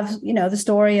you'll have, the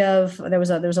story of there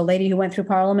was a lady who went through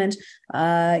Parliament,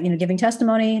 giving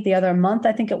testimony the other month,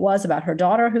 I think it was, about her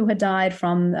daughter who had died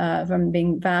from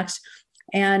being vaxxed.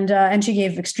 And she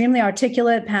gave extremely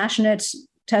articulate, passionate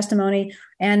testimony,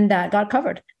 and that got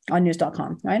covered on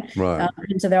news.com, right? Right.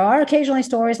 And so there are occasionally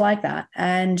stories like that.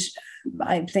 And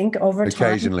I think over time...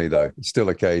 Occasionally, though. Still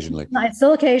occasionally. It's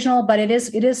still occasional, but it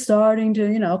is starting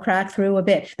to, crack through a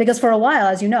bit. Because for a while,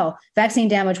 as you know, vaccine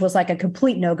damage was like a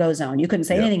complete no-go zone. You couldn't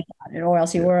say anything about it, or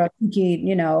else you were a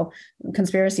kooky,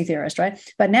 conspiracy theorist, right?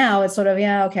 But now it's sort of,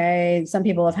 okay, some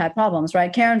people have had problems,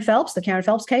 right? The Karen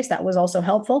Phelps case, that was also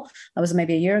helpful. That was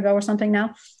maybe a year ago or something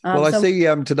now. I see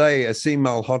today, Asim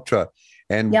Malhotra,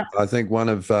 and I think one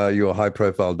of your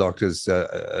high-profile doctors,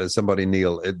 somebody,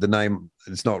 Neil, the name,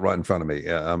 it's not right in front of me.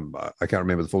 I can't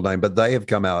remember the full name, but they have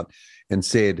come out and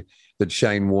said that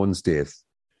Shane Warne's death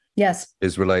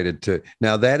is related to.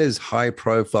 Now, that is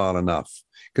high-profile enough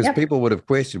because people would have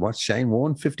questioned, what's Shane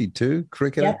Warne, 52,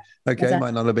 cricketer? Okay, exactly.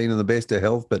 Might not have been in the best of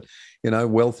health, but,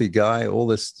 wealthy guy, all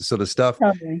this sort of stuff.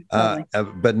 Totally.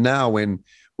 But now when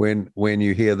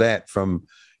you hear that from,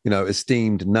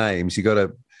 esteemed names, you got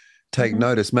to take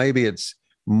notice. Maybe it's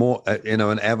more,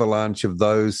 an avalanche of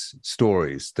those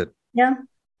stories that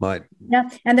might. Yeah.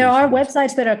 And there are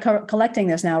websites that are collecting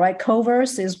this now, right?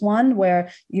 Coverse is one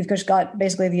where you've just got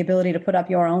basically the ability to put up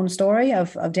your own story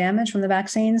of damage from the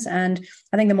vaccines. And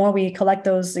I think the more we collect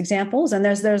those examples, and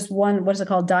there's one, what is it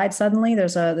called? Died Suddenly.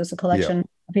 There's a collection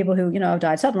of people who, have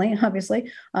died suddenly,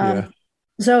 obviously.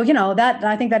 So, that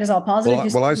I think that is all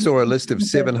positive. Well, I saw a list of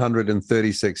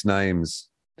 736 names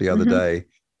the other day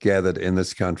gathered in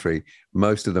this country.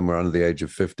 Most of them were under the age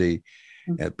of 50,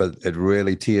 but it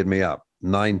really teared me up.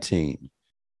 19,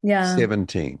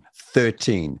 17,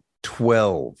 13,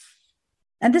 12.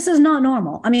 And this is not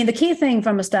normal. I mean, the key thing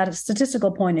from a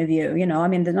statistical point of view,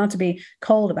 not to be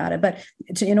cold about it, but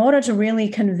in order to really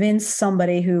convince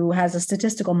somebody who has a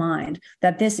statistical mind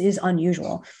that this is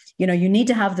unusual, you need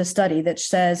to have the study that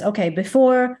says, okay,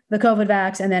 before the COVID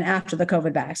vax and then after the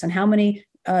COVID vax, and how many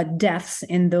deaths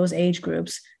in those age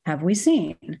groups have we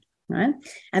seen, right?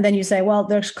 And then you say, well,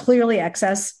 there's clearly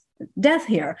excess death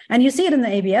here. And you see it in the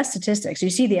ABS statistics. You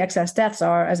see the excess deaths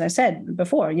are, as I said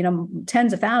before,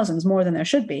 tens of thousands more than there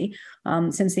should be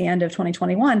since the end of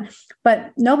 2021.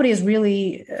 But nobody is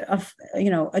really,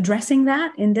 addressing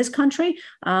that in this country.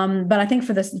 But I think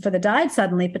for the died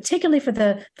suddenly, particularly for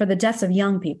the deaths of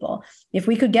young people, if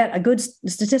we could get a good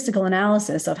statistical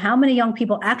analysis of how many young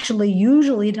people actually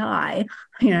usually die,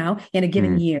 in a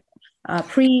given year,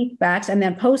 pre-vax and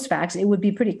then post-vax, it would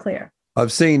be pretty clear.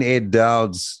 I've seen Ed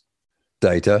Dowd's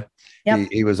data.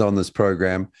 He was on this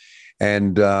program,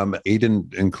 and he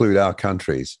didn't include our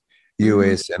countries,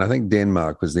 US, and I think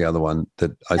Denmark was the other one that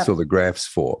I saw the graphs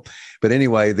for. But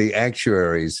anyway, the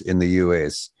actuaries in the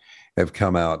US have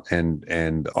come out,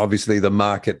 and obviously the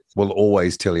market will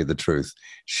always tell you the truth.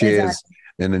 Shares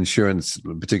in insurance,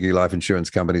 particularly life insurance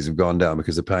companies, have gone down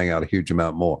because they're paying out a huge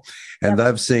amount more. And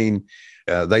they've seen,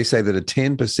 they say that a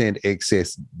 10%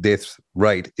 excess death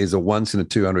rate is a once in a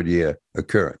 200-year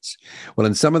occurrence. Well,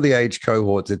 in some of the age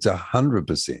cohorts, it's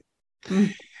 100%.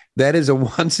 That is a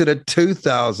once in a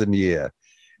 2,000 year.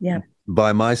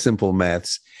 By my simple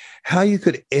maths, how you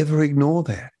could ever ignore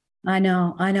that? I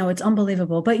know. It's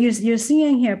unbelievable. But you're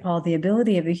seeing here, Paul, the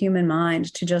ability of the human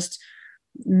mind to just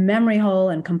memory hole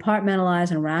and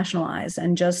compartmentalize and rationalize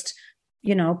and just,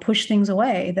 push things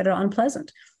away that are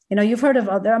unpleasant. You've heard of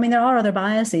other, there are other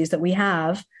biases that we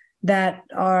have that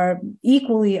are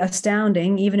equally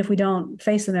astounding, even if we don't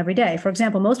face them every day. For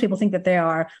example, most people think that they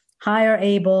are higher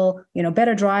able,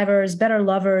 better drivers, better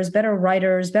lovers, better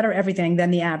writers, better everything than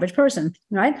the average person,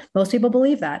 right? Most people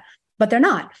believe that, but they're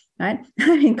not, right?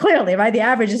 I mean, clearly, right? The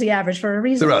average is the average for a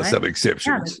reason. There are right? some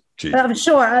exceptions.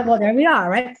 Sure. Well, there we are,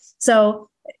 right? So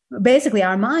basically,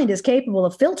 our mind is capable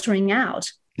of filtering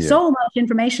out so much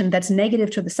information that's negative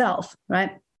to the self,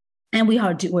 right? And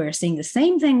we're seeing the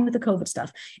same thing with the COVID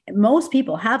stuff. Most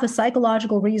people have a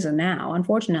psychological reason now,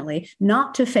 unfortunately,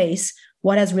 not to face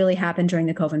what has really happened during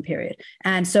the COVID period.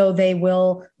 And so they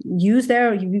will use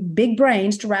their big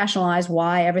brains to rationalize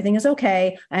why everything is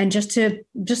okay, and just to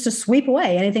sweep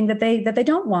away anything that they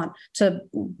don't want to,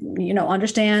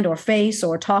 understand or face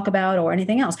or talk about or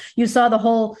anything else. You saw the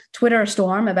whole Twitter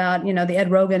storm about, the Ed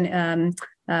Rogan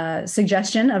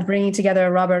suggestion of bringing together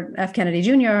Robert F. Kennedy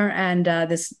Jr. and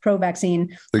this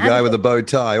pro-vaccine. The guy with the bow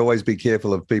tie. Always be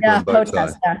careful of people in bow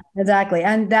ties. Yeah, exactly.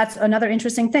 And that's another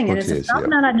interesting thing. And it's a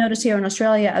phenomenon I've noticed here in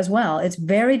Australia as well. It's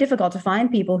very difficult to find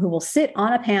people who will sit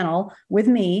on a panel with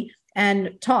me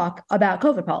and talk about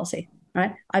COVID policy.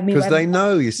 Right. Because they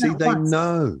know, they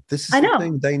know. This is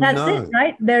the thing. That's know. It,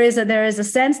 right. There is a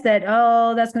sense that,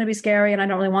 that's going to be scary and I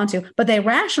don't really want to, but they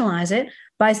rationalize it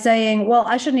by saying, well,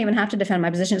 I shouldn't even have to defend my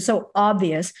position. It's so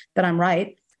obvious that I'm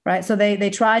right. Right. So they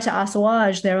try to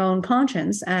assuage their own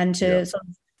conscience and to sort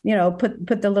of,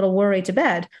 put the little worry to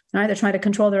bed. Right. They're trying to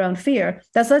control their own fear.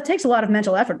 That takes a lot of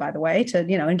mental effort, by the way, to,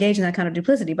 engage in that kind of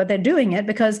duplicity, but they're doing it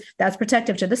because that's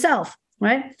protective to the self.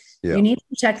 Right. Yeah. You need to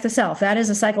protect the self. That is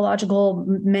a psychological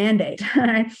mandate.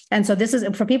 Right? And so this is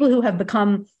for people who have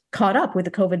become caught up with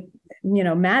the COVID,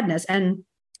 madness and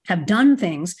have done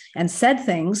things and said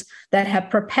things that have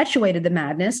perpetuated the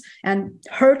madness and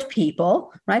hurt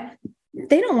people. Right.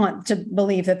 They don't want to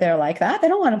believe that they're like that. They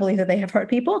don't want to believe that they have hurt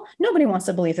people. Nobody wants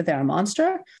to believe that they're a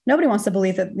monster. Nobody wants to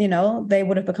believe that, they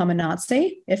would have become a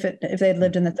Nazi if they'd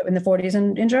lived in the 40s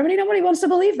in Germany. Nobody wants to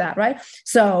believe that, right?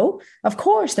 So, of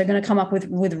course, they're going to come up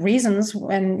with reasons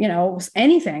and,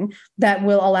 anything that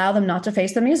will allow them not to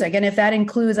face the music. And if that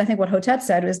includes, I think what Hotet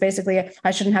said was basically,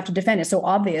 I shouldn't have to defend it. It's so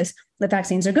obvious that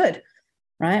vaccines are good.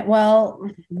 Right. Well,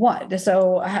 what?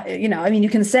 So, you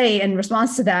can say in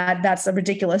response to that, that's a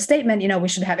ridiculous statement. We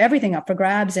should have everything up for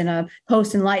grabs in a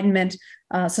post-Enlightenment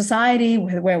society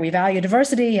where we value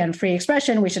diversity and free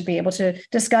expression. We should be able to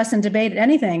discuss and debate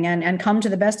anything and come to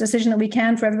the best decision that we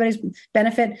can for everybody's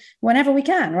benefit whenever we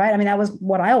can. Right. That was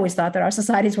what I always thought that our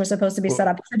societies were supposed to be set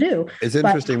up to do. It's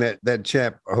interesting that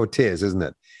chap Hotez, isn't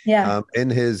it? Yeah. In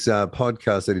his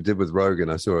podcast that he did with Rogan,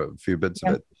 I saw a few bits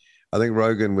of it. I think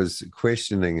Rogan was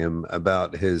questioning him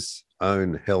about his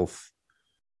own health.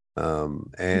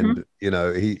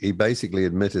 He basically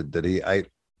admitted that he ate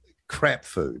crap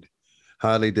food,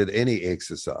 hardly did any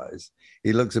exercise.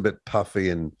 He looks a bit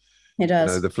puffy and he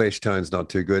does. The flesh tone's not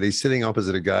too good. He's sitting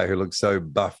opposite a guy who looks so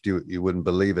buffed you wouldn't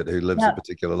believe it, who lives a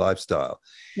particular lifestyle.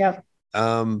 Yeah.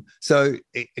 So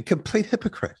a complete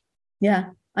hypocrite. Yeah,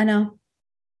 I know,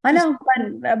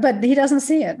 but he doesn't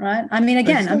see it, right?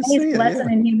 Again, amazing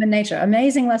lesson in human nature.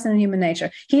 Amazing lesson in human nature.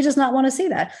 He does not want to see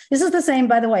that. This is the same,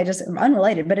 by the way, just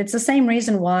unrelated, but it's the same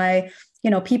reason why,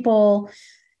 people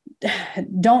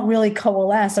don't really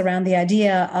coalesce around the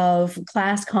idea of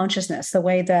class consciousness the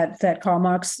way that Karl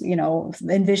Marx,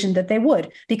 envisioned that they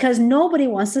would, because nobody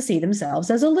wants to see themselves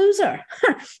as a loser,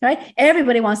 right?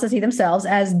 Everybody wants to see themselves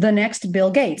as the next Bill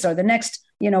Gates or the next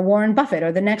Warren Buffett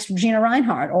or the next Gina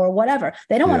Reinhardt or whatever.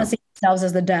 They don't want to see themselves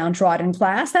as the downtrodden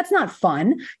class. That's not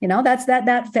fun.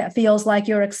 That feels like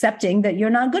you're accepting that you're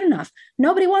not good enough.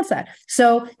 Nobody wants that.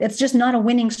 So it's just not a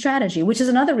winning strategy, which is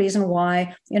another reason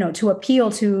why, to appeal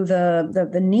to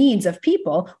the needs of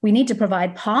people, we need to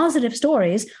provide positive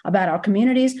stories about our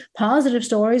communities, positive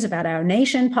stories about our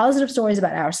nation, positive stories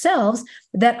about ourselves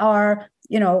that are,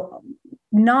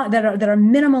 not that are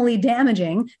minimally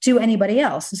damaging to anybody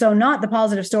else. So not the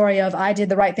positive story of I did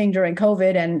the right thing during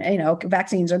COVID and,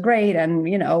 vaccines are great and,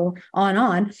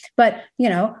 on, but,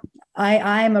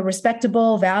 I am a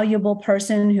respectable, valuable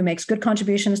person who makes good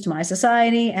contributions to my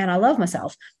society and I love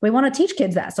myself. We want to teach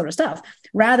kids that sort of stuff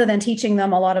rather than teaching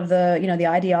them a lot of the, the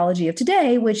ideology of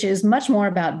today, which is much more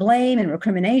about blame and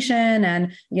recrimination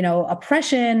and,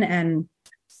 oppression and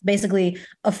basically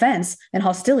offense and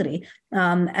hostility,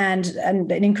 and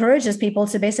it encourages people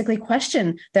to basically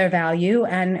question their value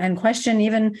and question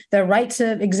even their right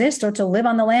to exist or to live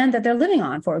on the land that they're living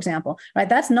on, for example, right?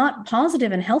 That's not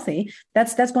positive and healthy.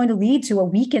 That's going to lead to a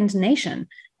weakened nation.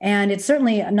 And it's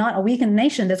certainly not a weakened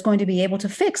nation that's going to be able to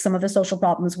fix some of the social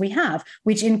problems we have,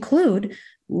 which include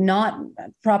not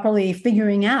properly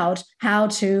figuring out how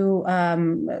to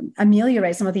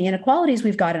ameliorate some of the inequalities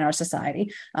we've got in our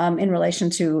society in relation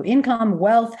to income,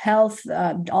 wealth, health,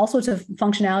 all sorts of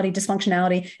functionality,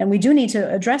 dysfunctionality. And we do need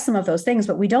to address some of those things,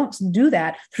 but we don't do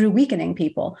that through weakening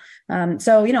people.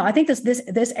 So, I think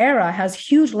this era has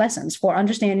huge lessons for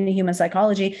understanding human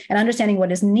psychology and understanding what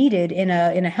is needed in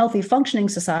a healthy, functioning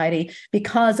society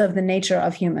because of the nature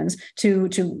of humans to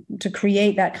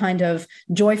create that kind of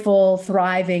joyful,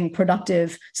 thriving,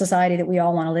 productive society that we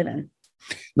all want to live in.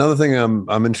 Another thing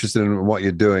I'm interested in what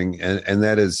you're doing, and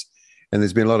that is, and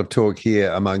there's been a lot of talk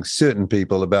here among certain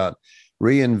people about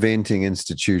reinventing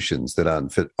institutions that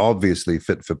aren't obviously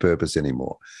fit for purpose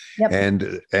anymore. Yep.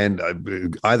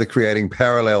 And either creating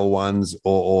parallel ones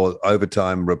or over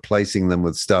time replacing them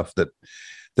with stuff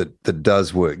that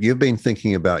does work. You've been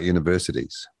thinking about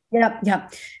universities.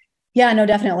 Yeah, no,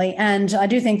 definitely. And I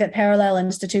do think that parallel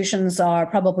institutions are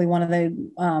probably one of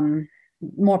the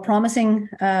more promising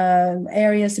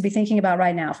areas to be thinking about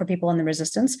right now for people in the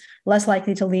resistance, less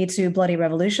likely to lead to bloody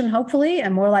revolution, hopefully,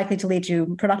 and more likely to lead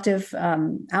to productive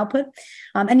output.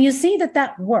 And you see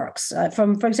that works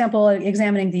for example,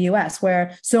 examining the US,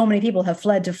 where so many people have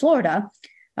fled to Florida.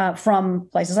 From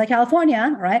places like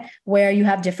California, right, where you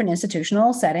have different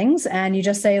institutional settings, and you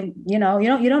just say, you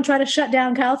don't try to shut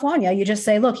down California. You just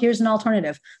say, look, here's an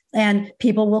alternative, and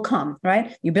people will come,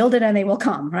 right? You build it, and they will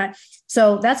come, right?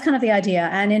 So that's kind of the idea.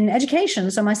 And in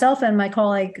education, so myself and my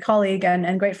colleague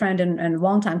and great friend and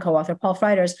longtime co-author Paul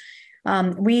Freiters,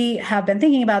 we have been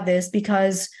thinking about this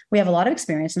because we have a lot of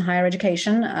experience in higher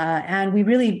education, and we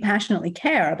really passionately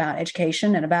care about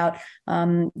education and about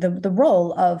the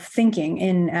role of thinking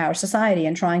in our society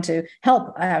and trying to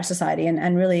help our society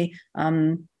and really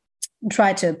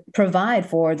try to provide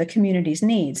for the community's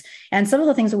needs. And some of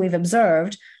the things that we've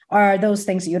observed are those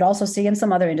things that you'd also see in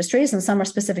some other industries, and some are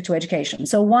specific to education.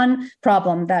 So one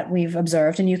problem that we've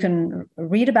observed, and you can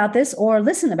read about this or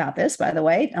listen about this, by the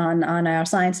way, on our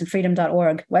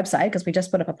scienceandfreedom.org website, because we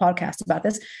just put up a podcast about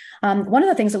this. One of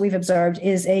the things that we've observed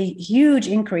is a huge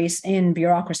increase in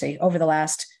bureaucracy over the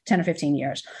last 10 or 15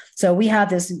 years. So we have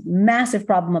this massive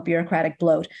problem of bureaucratic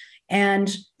bloat.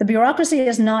 And the bureaucracy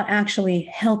is not actually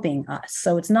helping us.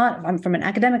 So it's not, from an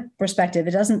academic perspective,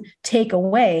 it doesn't take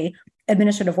away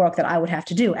administrative work that I would have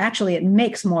to do. Actually, it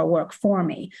makes more work for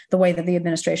me, the way that the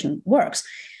administration works.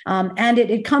 And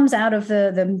it comes out of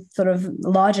the sort of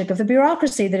logic of the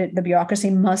bureaucracy, that the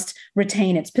bureaucracy must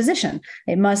retain its position.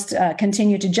 It must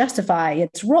continue to justify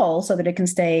its role so that it can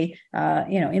stay,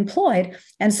 employed.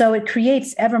 And so it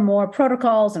creates ever more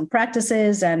protocols and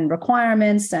practices and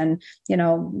requirements and,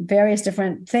 various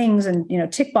different things and,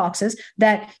 tick boxes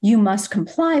that you must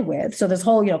comply with. So this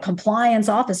whole, compliance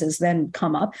offices then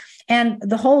come up. And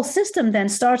the whole system then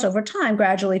starts over time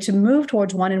gradually to move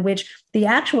towards one in which the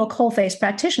actual coalface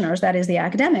practitioners, that is the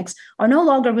academics, are no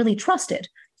longer really trusted.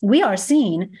 We are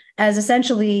seen as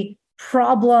essentially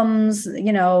problems,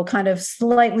 kind of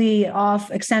slightly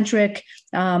off, eccentric,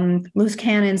 loose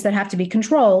cannons that have to be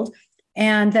controlled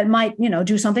and that might,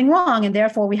 do something wrong. And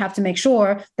therefore, we have to make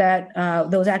sure that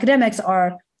those academics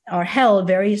are held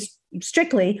very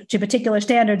strictly to particular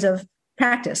standards of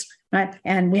practice, right?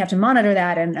 And we have to monitor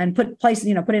that and put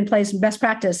in place best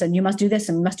practice, and you must do this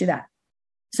and you must do that.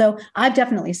 So I've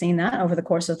definitely seen that over the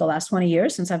course of the last 20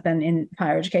 years since I've been in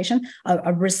higher education,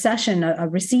 a recession, a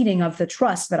receding of the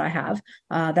trust that I have,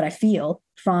 that I feel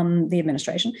from the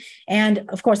administration. And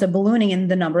of course, a ballooning in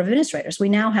the number of administrators. We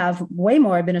now have way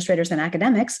more administrators than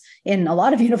academics in a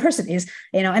lot of universities,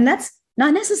 and that's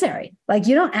not necessary. Like,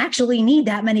 you don't actually need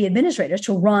that many administrators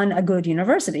to run a good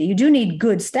university. You do need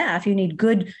good staff. You need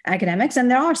good academics.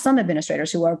 And there are some administrators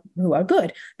who are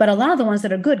good, but a lot of the ones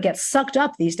that are good get sucked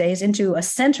up these days into a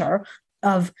center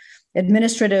of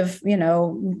administrative,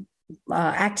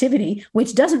 activity,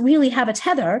 which doesn't really have a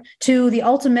tether to the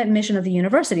ultimate mission of the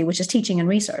university, which is teaching and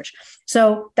research.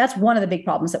 So that's one of the big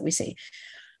problems that we see.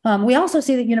 We also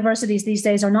see that universities these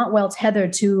days are not well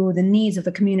tethered to the needs of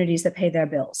the communities that pay their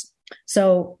bills.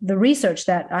 So the research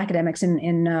that academics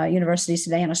in universities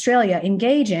today in Australia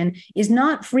engage in is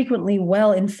not frequently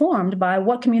well informed by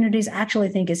what communities actually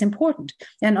think is important.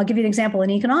 And I'll give you an example in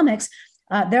economics.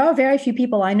 There are very few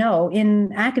people I know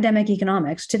in academic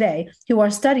economics today who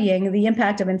are studying the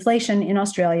impact of inflation in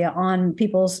Australia on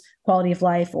people's quality of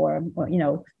life or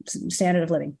standard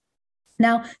of living.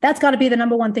 Now, that's got to be the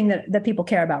number one thing that people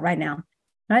care about right now.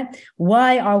 Right?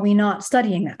 Why are we not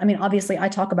studying that? I mean, obviously, I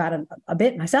talk about it a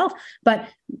bit myself, but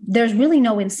there's really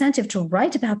no incentive to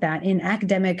write about that in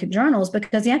academic journals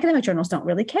because the academic journals don't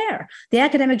really care. The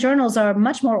academic journals are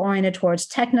much more oriented towards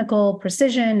technical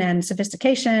precision and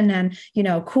sophistication and,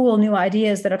 cool new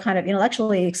ideas that are kind of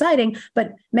intellectually exciting,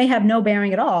 but may have no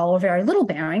bearing at all or very little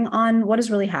bearing on what is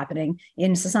really happening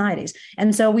in societies.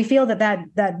 And so we feel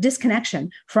that disconnection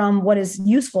from what is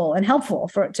useful and helpful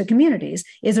to communities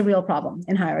is a real problem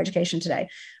in higher education today.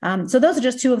 So those are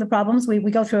just two of the problems. We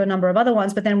go through a number of other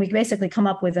ones, but then we basically come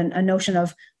up with a notion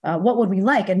of what would we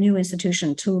like a new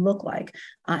institution to look like.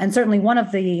 And certainly one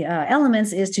of the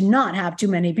elements is to not have too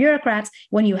many bureaucrats.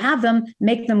 When you have them,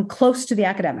 make them close to the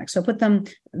academics. So put them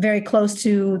very close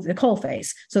to the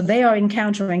coalface. So they are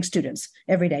encountering students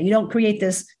every day. You don't create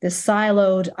this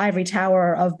siloed ivory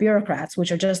tower of bureaucrats,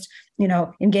 which are just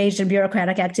engaged in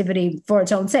bureaucratic activity for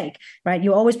its own sake, right?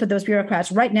 You always put those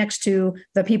bureaucrats right next to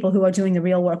the people who are doing the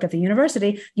real work at the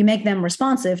university. You make them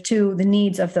responsive to the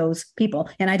needs of those people.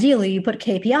 And ideally, you put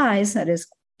KPIs, that is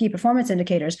key performance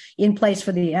indicators, in place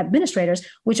for the administrators,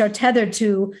 which are tethered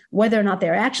to whether or not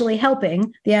they're actually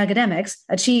helping the academics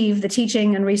achieve the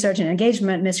teaching and research and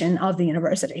engagement mission of the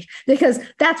university, because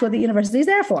that's what the university is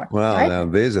there for. Wow, right? Now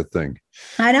there's a thing.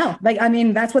 I know.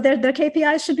 That's what their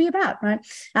KPIs should be about, right?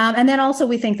 And then also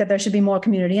we think that there should be more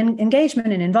community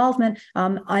engagement and involvement,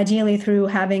 ideally through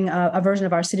having a version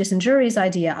of our citizen juries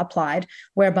idea applied,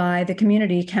 whereby the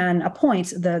community can appoint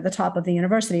the top of the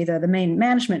university, the main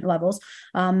management levels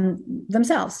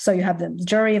themselves. So you have the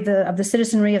jury of the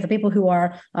citizenry, of the people who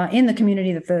are in the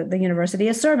community that the university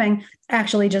is serving,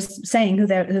 actually just saying who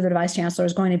the vice chancellor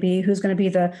is going to be, who's going to be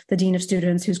the dean of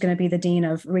students, who's going to be the dean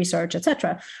of research, et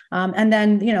cetera. And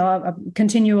then, a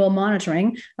continual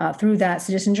monitoring through that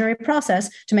citizen jury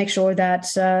process to make sure that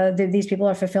these people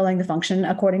are fulfilling the function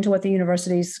according to what the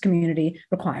university's community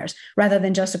requires, rather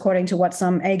than just according to what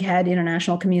some egghead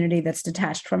international community that's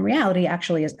detached from reality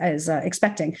actually is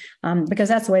expecting, because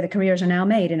that's the way the careers are now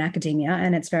made in academia,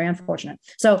 and it's very unfortunate.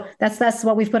 So that's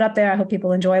what we've put up there. I hope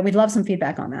people enjoy. We'd love some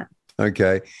feedback on that.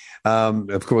 Okay.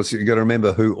 Of course, you've got to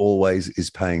remember who always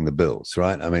is paying the bills,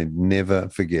 right? I mean, never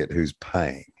forget who's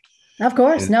paying. Of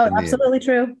course. No, absolutely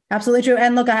true. Absolutely true.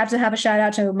 And look, I have to have a shout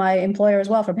out to my employer as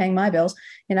well for paying my bills.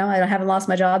 I haven't lost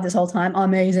my job this whole time,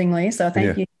 amazingly. So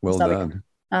thank you. Well done.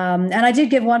 And I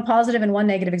did give one positive and one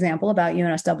negative example about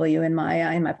UNSW in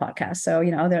my podcast. So,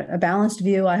 they're a balanced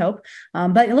view, I hope.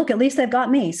 But look, at least they've got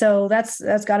me. So that's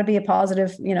got to be a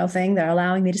positive, thing. They're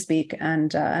allowing me to speak.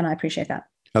 And I appreciate that.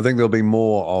 I think there'll be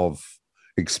more of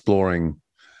exploring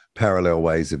parallel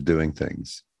ways of doing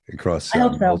things across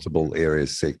multiple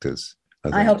areas, sectors.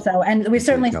 I hope so. And we've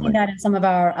certainly seen that in some of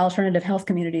our alternative health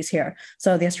communities here.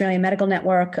 So the Australian Medical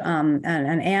Network and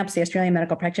AMPS, the Australian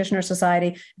Medical Practitioner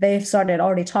Society, they've started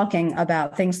already talking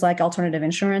about things like alternative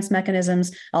insurance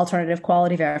mechanisms, alternative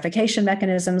quality verification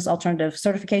mechanisms, alternative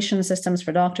certification systems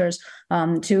for doctors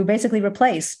to basically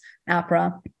replace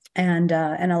APRA and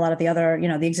a lot of the other,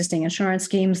 the existing insurance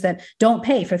schemes that don't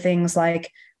pay for things like,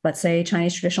 let's say,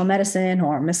 Chinese traditional medicine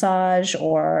or massage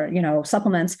or,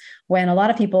 supplements, when a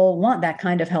lot of people want that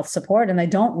kind of health support and they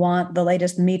don't want the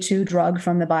latest Me Too drug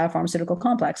from the biopharmaceutical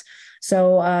complex.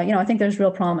 So, I think there's real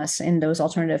promise in those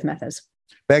alternative methods.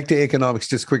 Back to economics,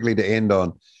 just quickly to end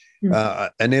on.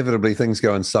 Inevitably, things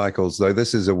go in cycles, though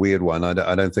this is a weird one.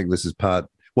 I don't think this is there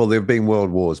have been world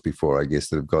wars before, I guess,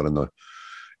 that have got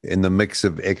in the mix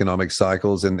of economic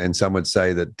cycles, and some would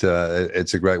say that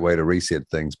it's a great way to reset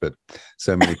things, but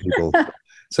so many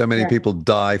people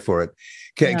die for it.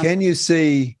 Can you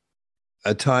see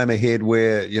a time ahead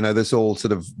where this all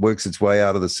sort of works its way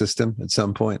out of the system at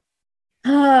some point?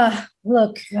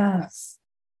 Look,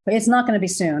 it's not going to be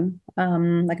soon. I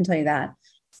can tell you that.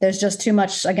 There's just too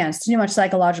much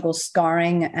psychological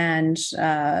scarring and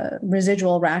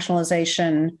residual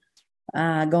rationalization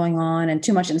going on, and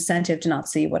too much incentive to not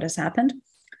see what has happened.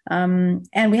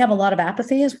 And we have a lot of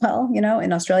apathy as well.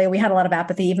 In Australia, we had a lot of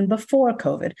apathy even before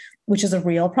COVID, which is a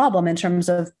real problem in terms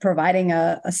of providing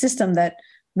a system that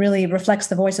really reflects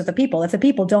the voice of the people. If the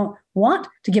people don't want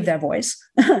to give their voice,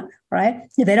 right?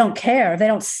 If they don't care, if they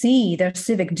don't see their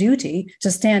civic duty to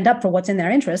stand up for what's in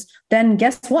their interest, then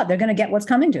guess what? They're going to get what's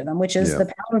coming to them, which is the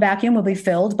power vacuum will be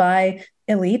filled by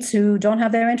elites who don't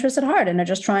have their interests at heart and are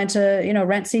just trying to,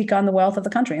 rent seek on the wealth of the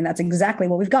country. And that's exactly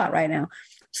what we've got right now.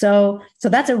 So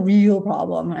that's a real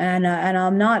problem, and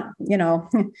I'm not,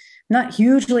 not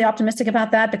hugely optimistic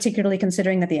about that, particularly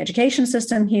considering that the education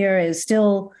system here is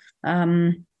still,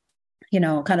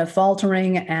 kind of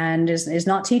faltering and is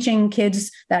not teaching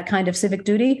kids that kind of civic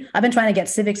duty. I've been trying to get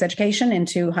civics education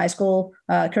into high school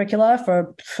curricula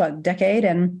for a decade,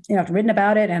 and I've written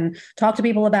about it and talked to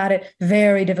people about it.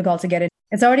 Very difficult to get it.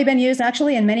 It's already been used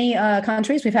actually in many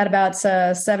countries. We've had about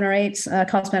 7 or 8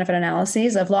 cost-benefit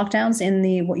analyses of lockdowns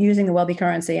using the Welby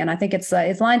currency, and I think it's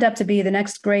lined up to be the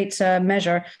next great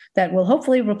measure that will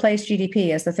hopefully replace GDP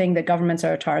as the thing that governments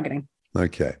are targeting.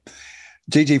 Okay.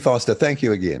 Gigi Foster, thank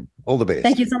you again. All the best.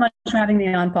 Thank you so much for having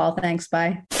me on, Paul. Thanks.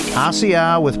 Bye.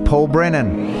 RCR with Paul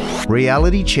Brennan,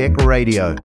 Reality Check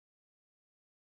Radio.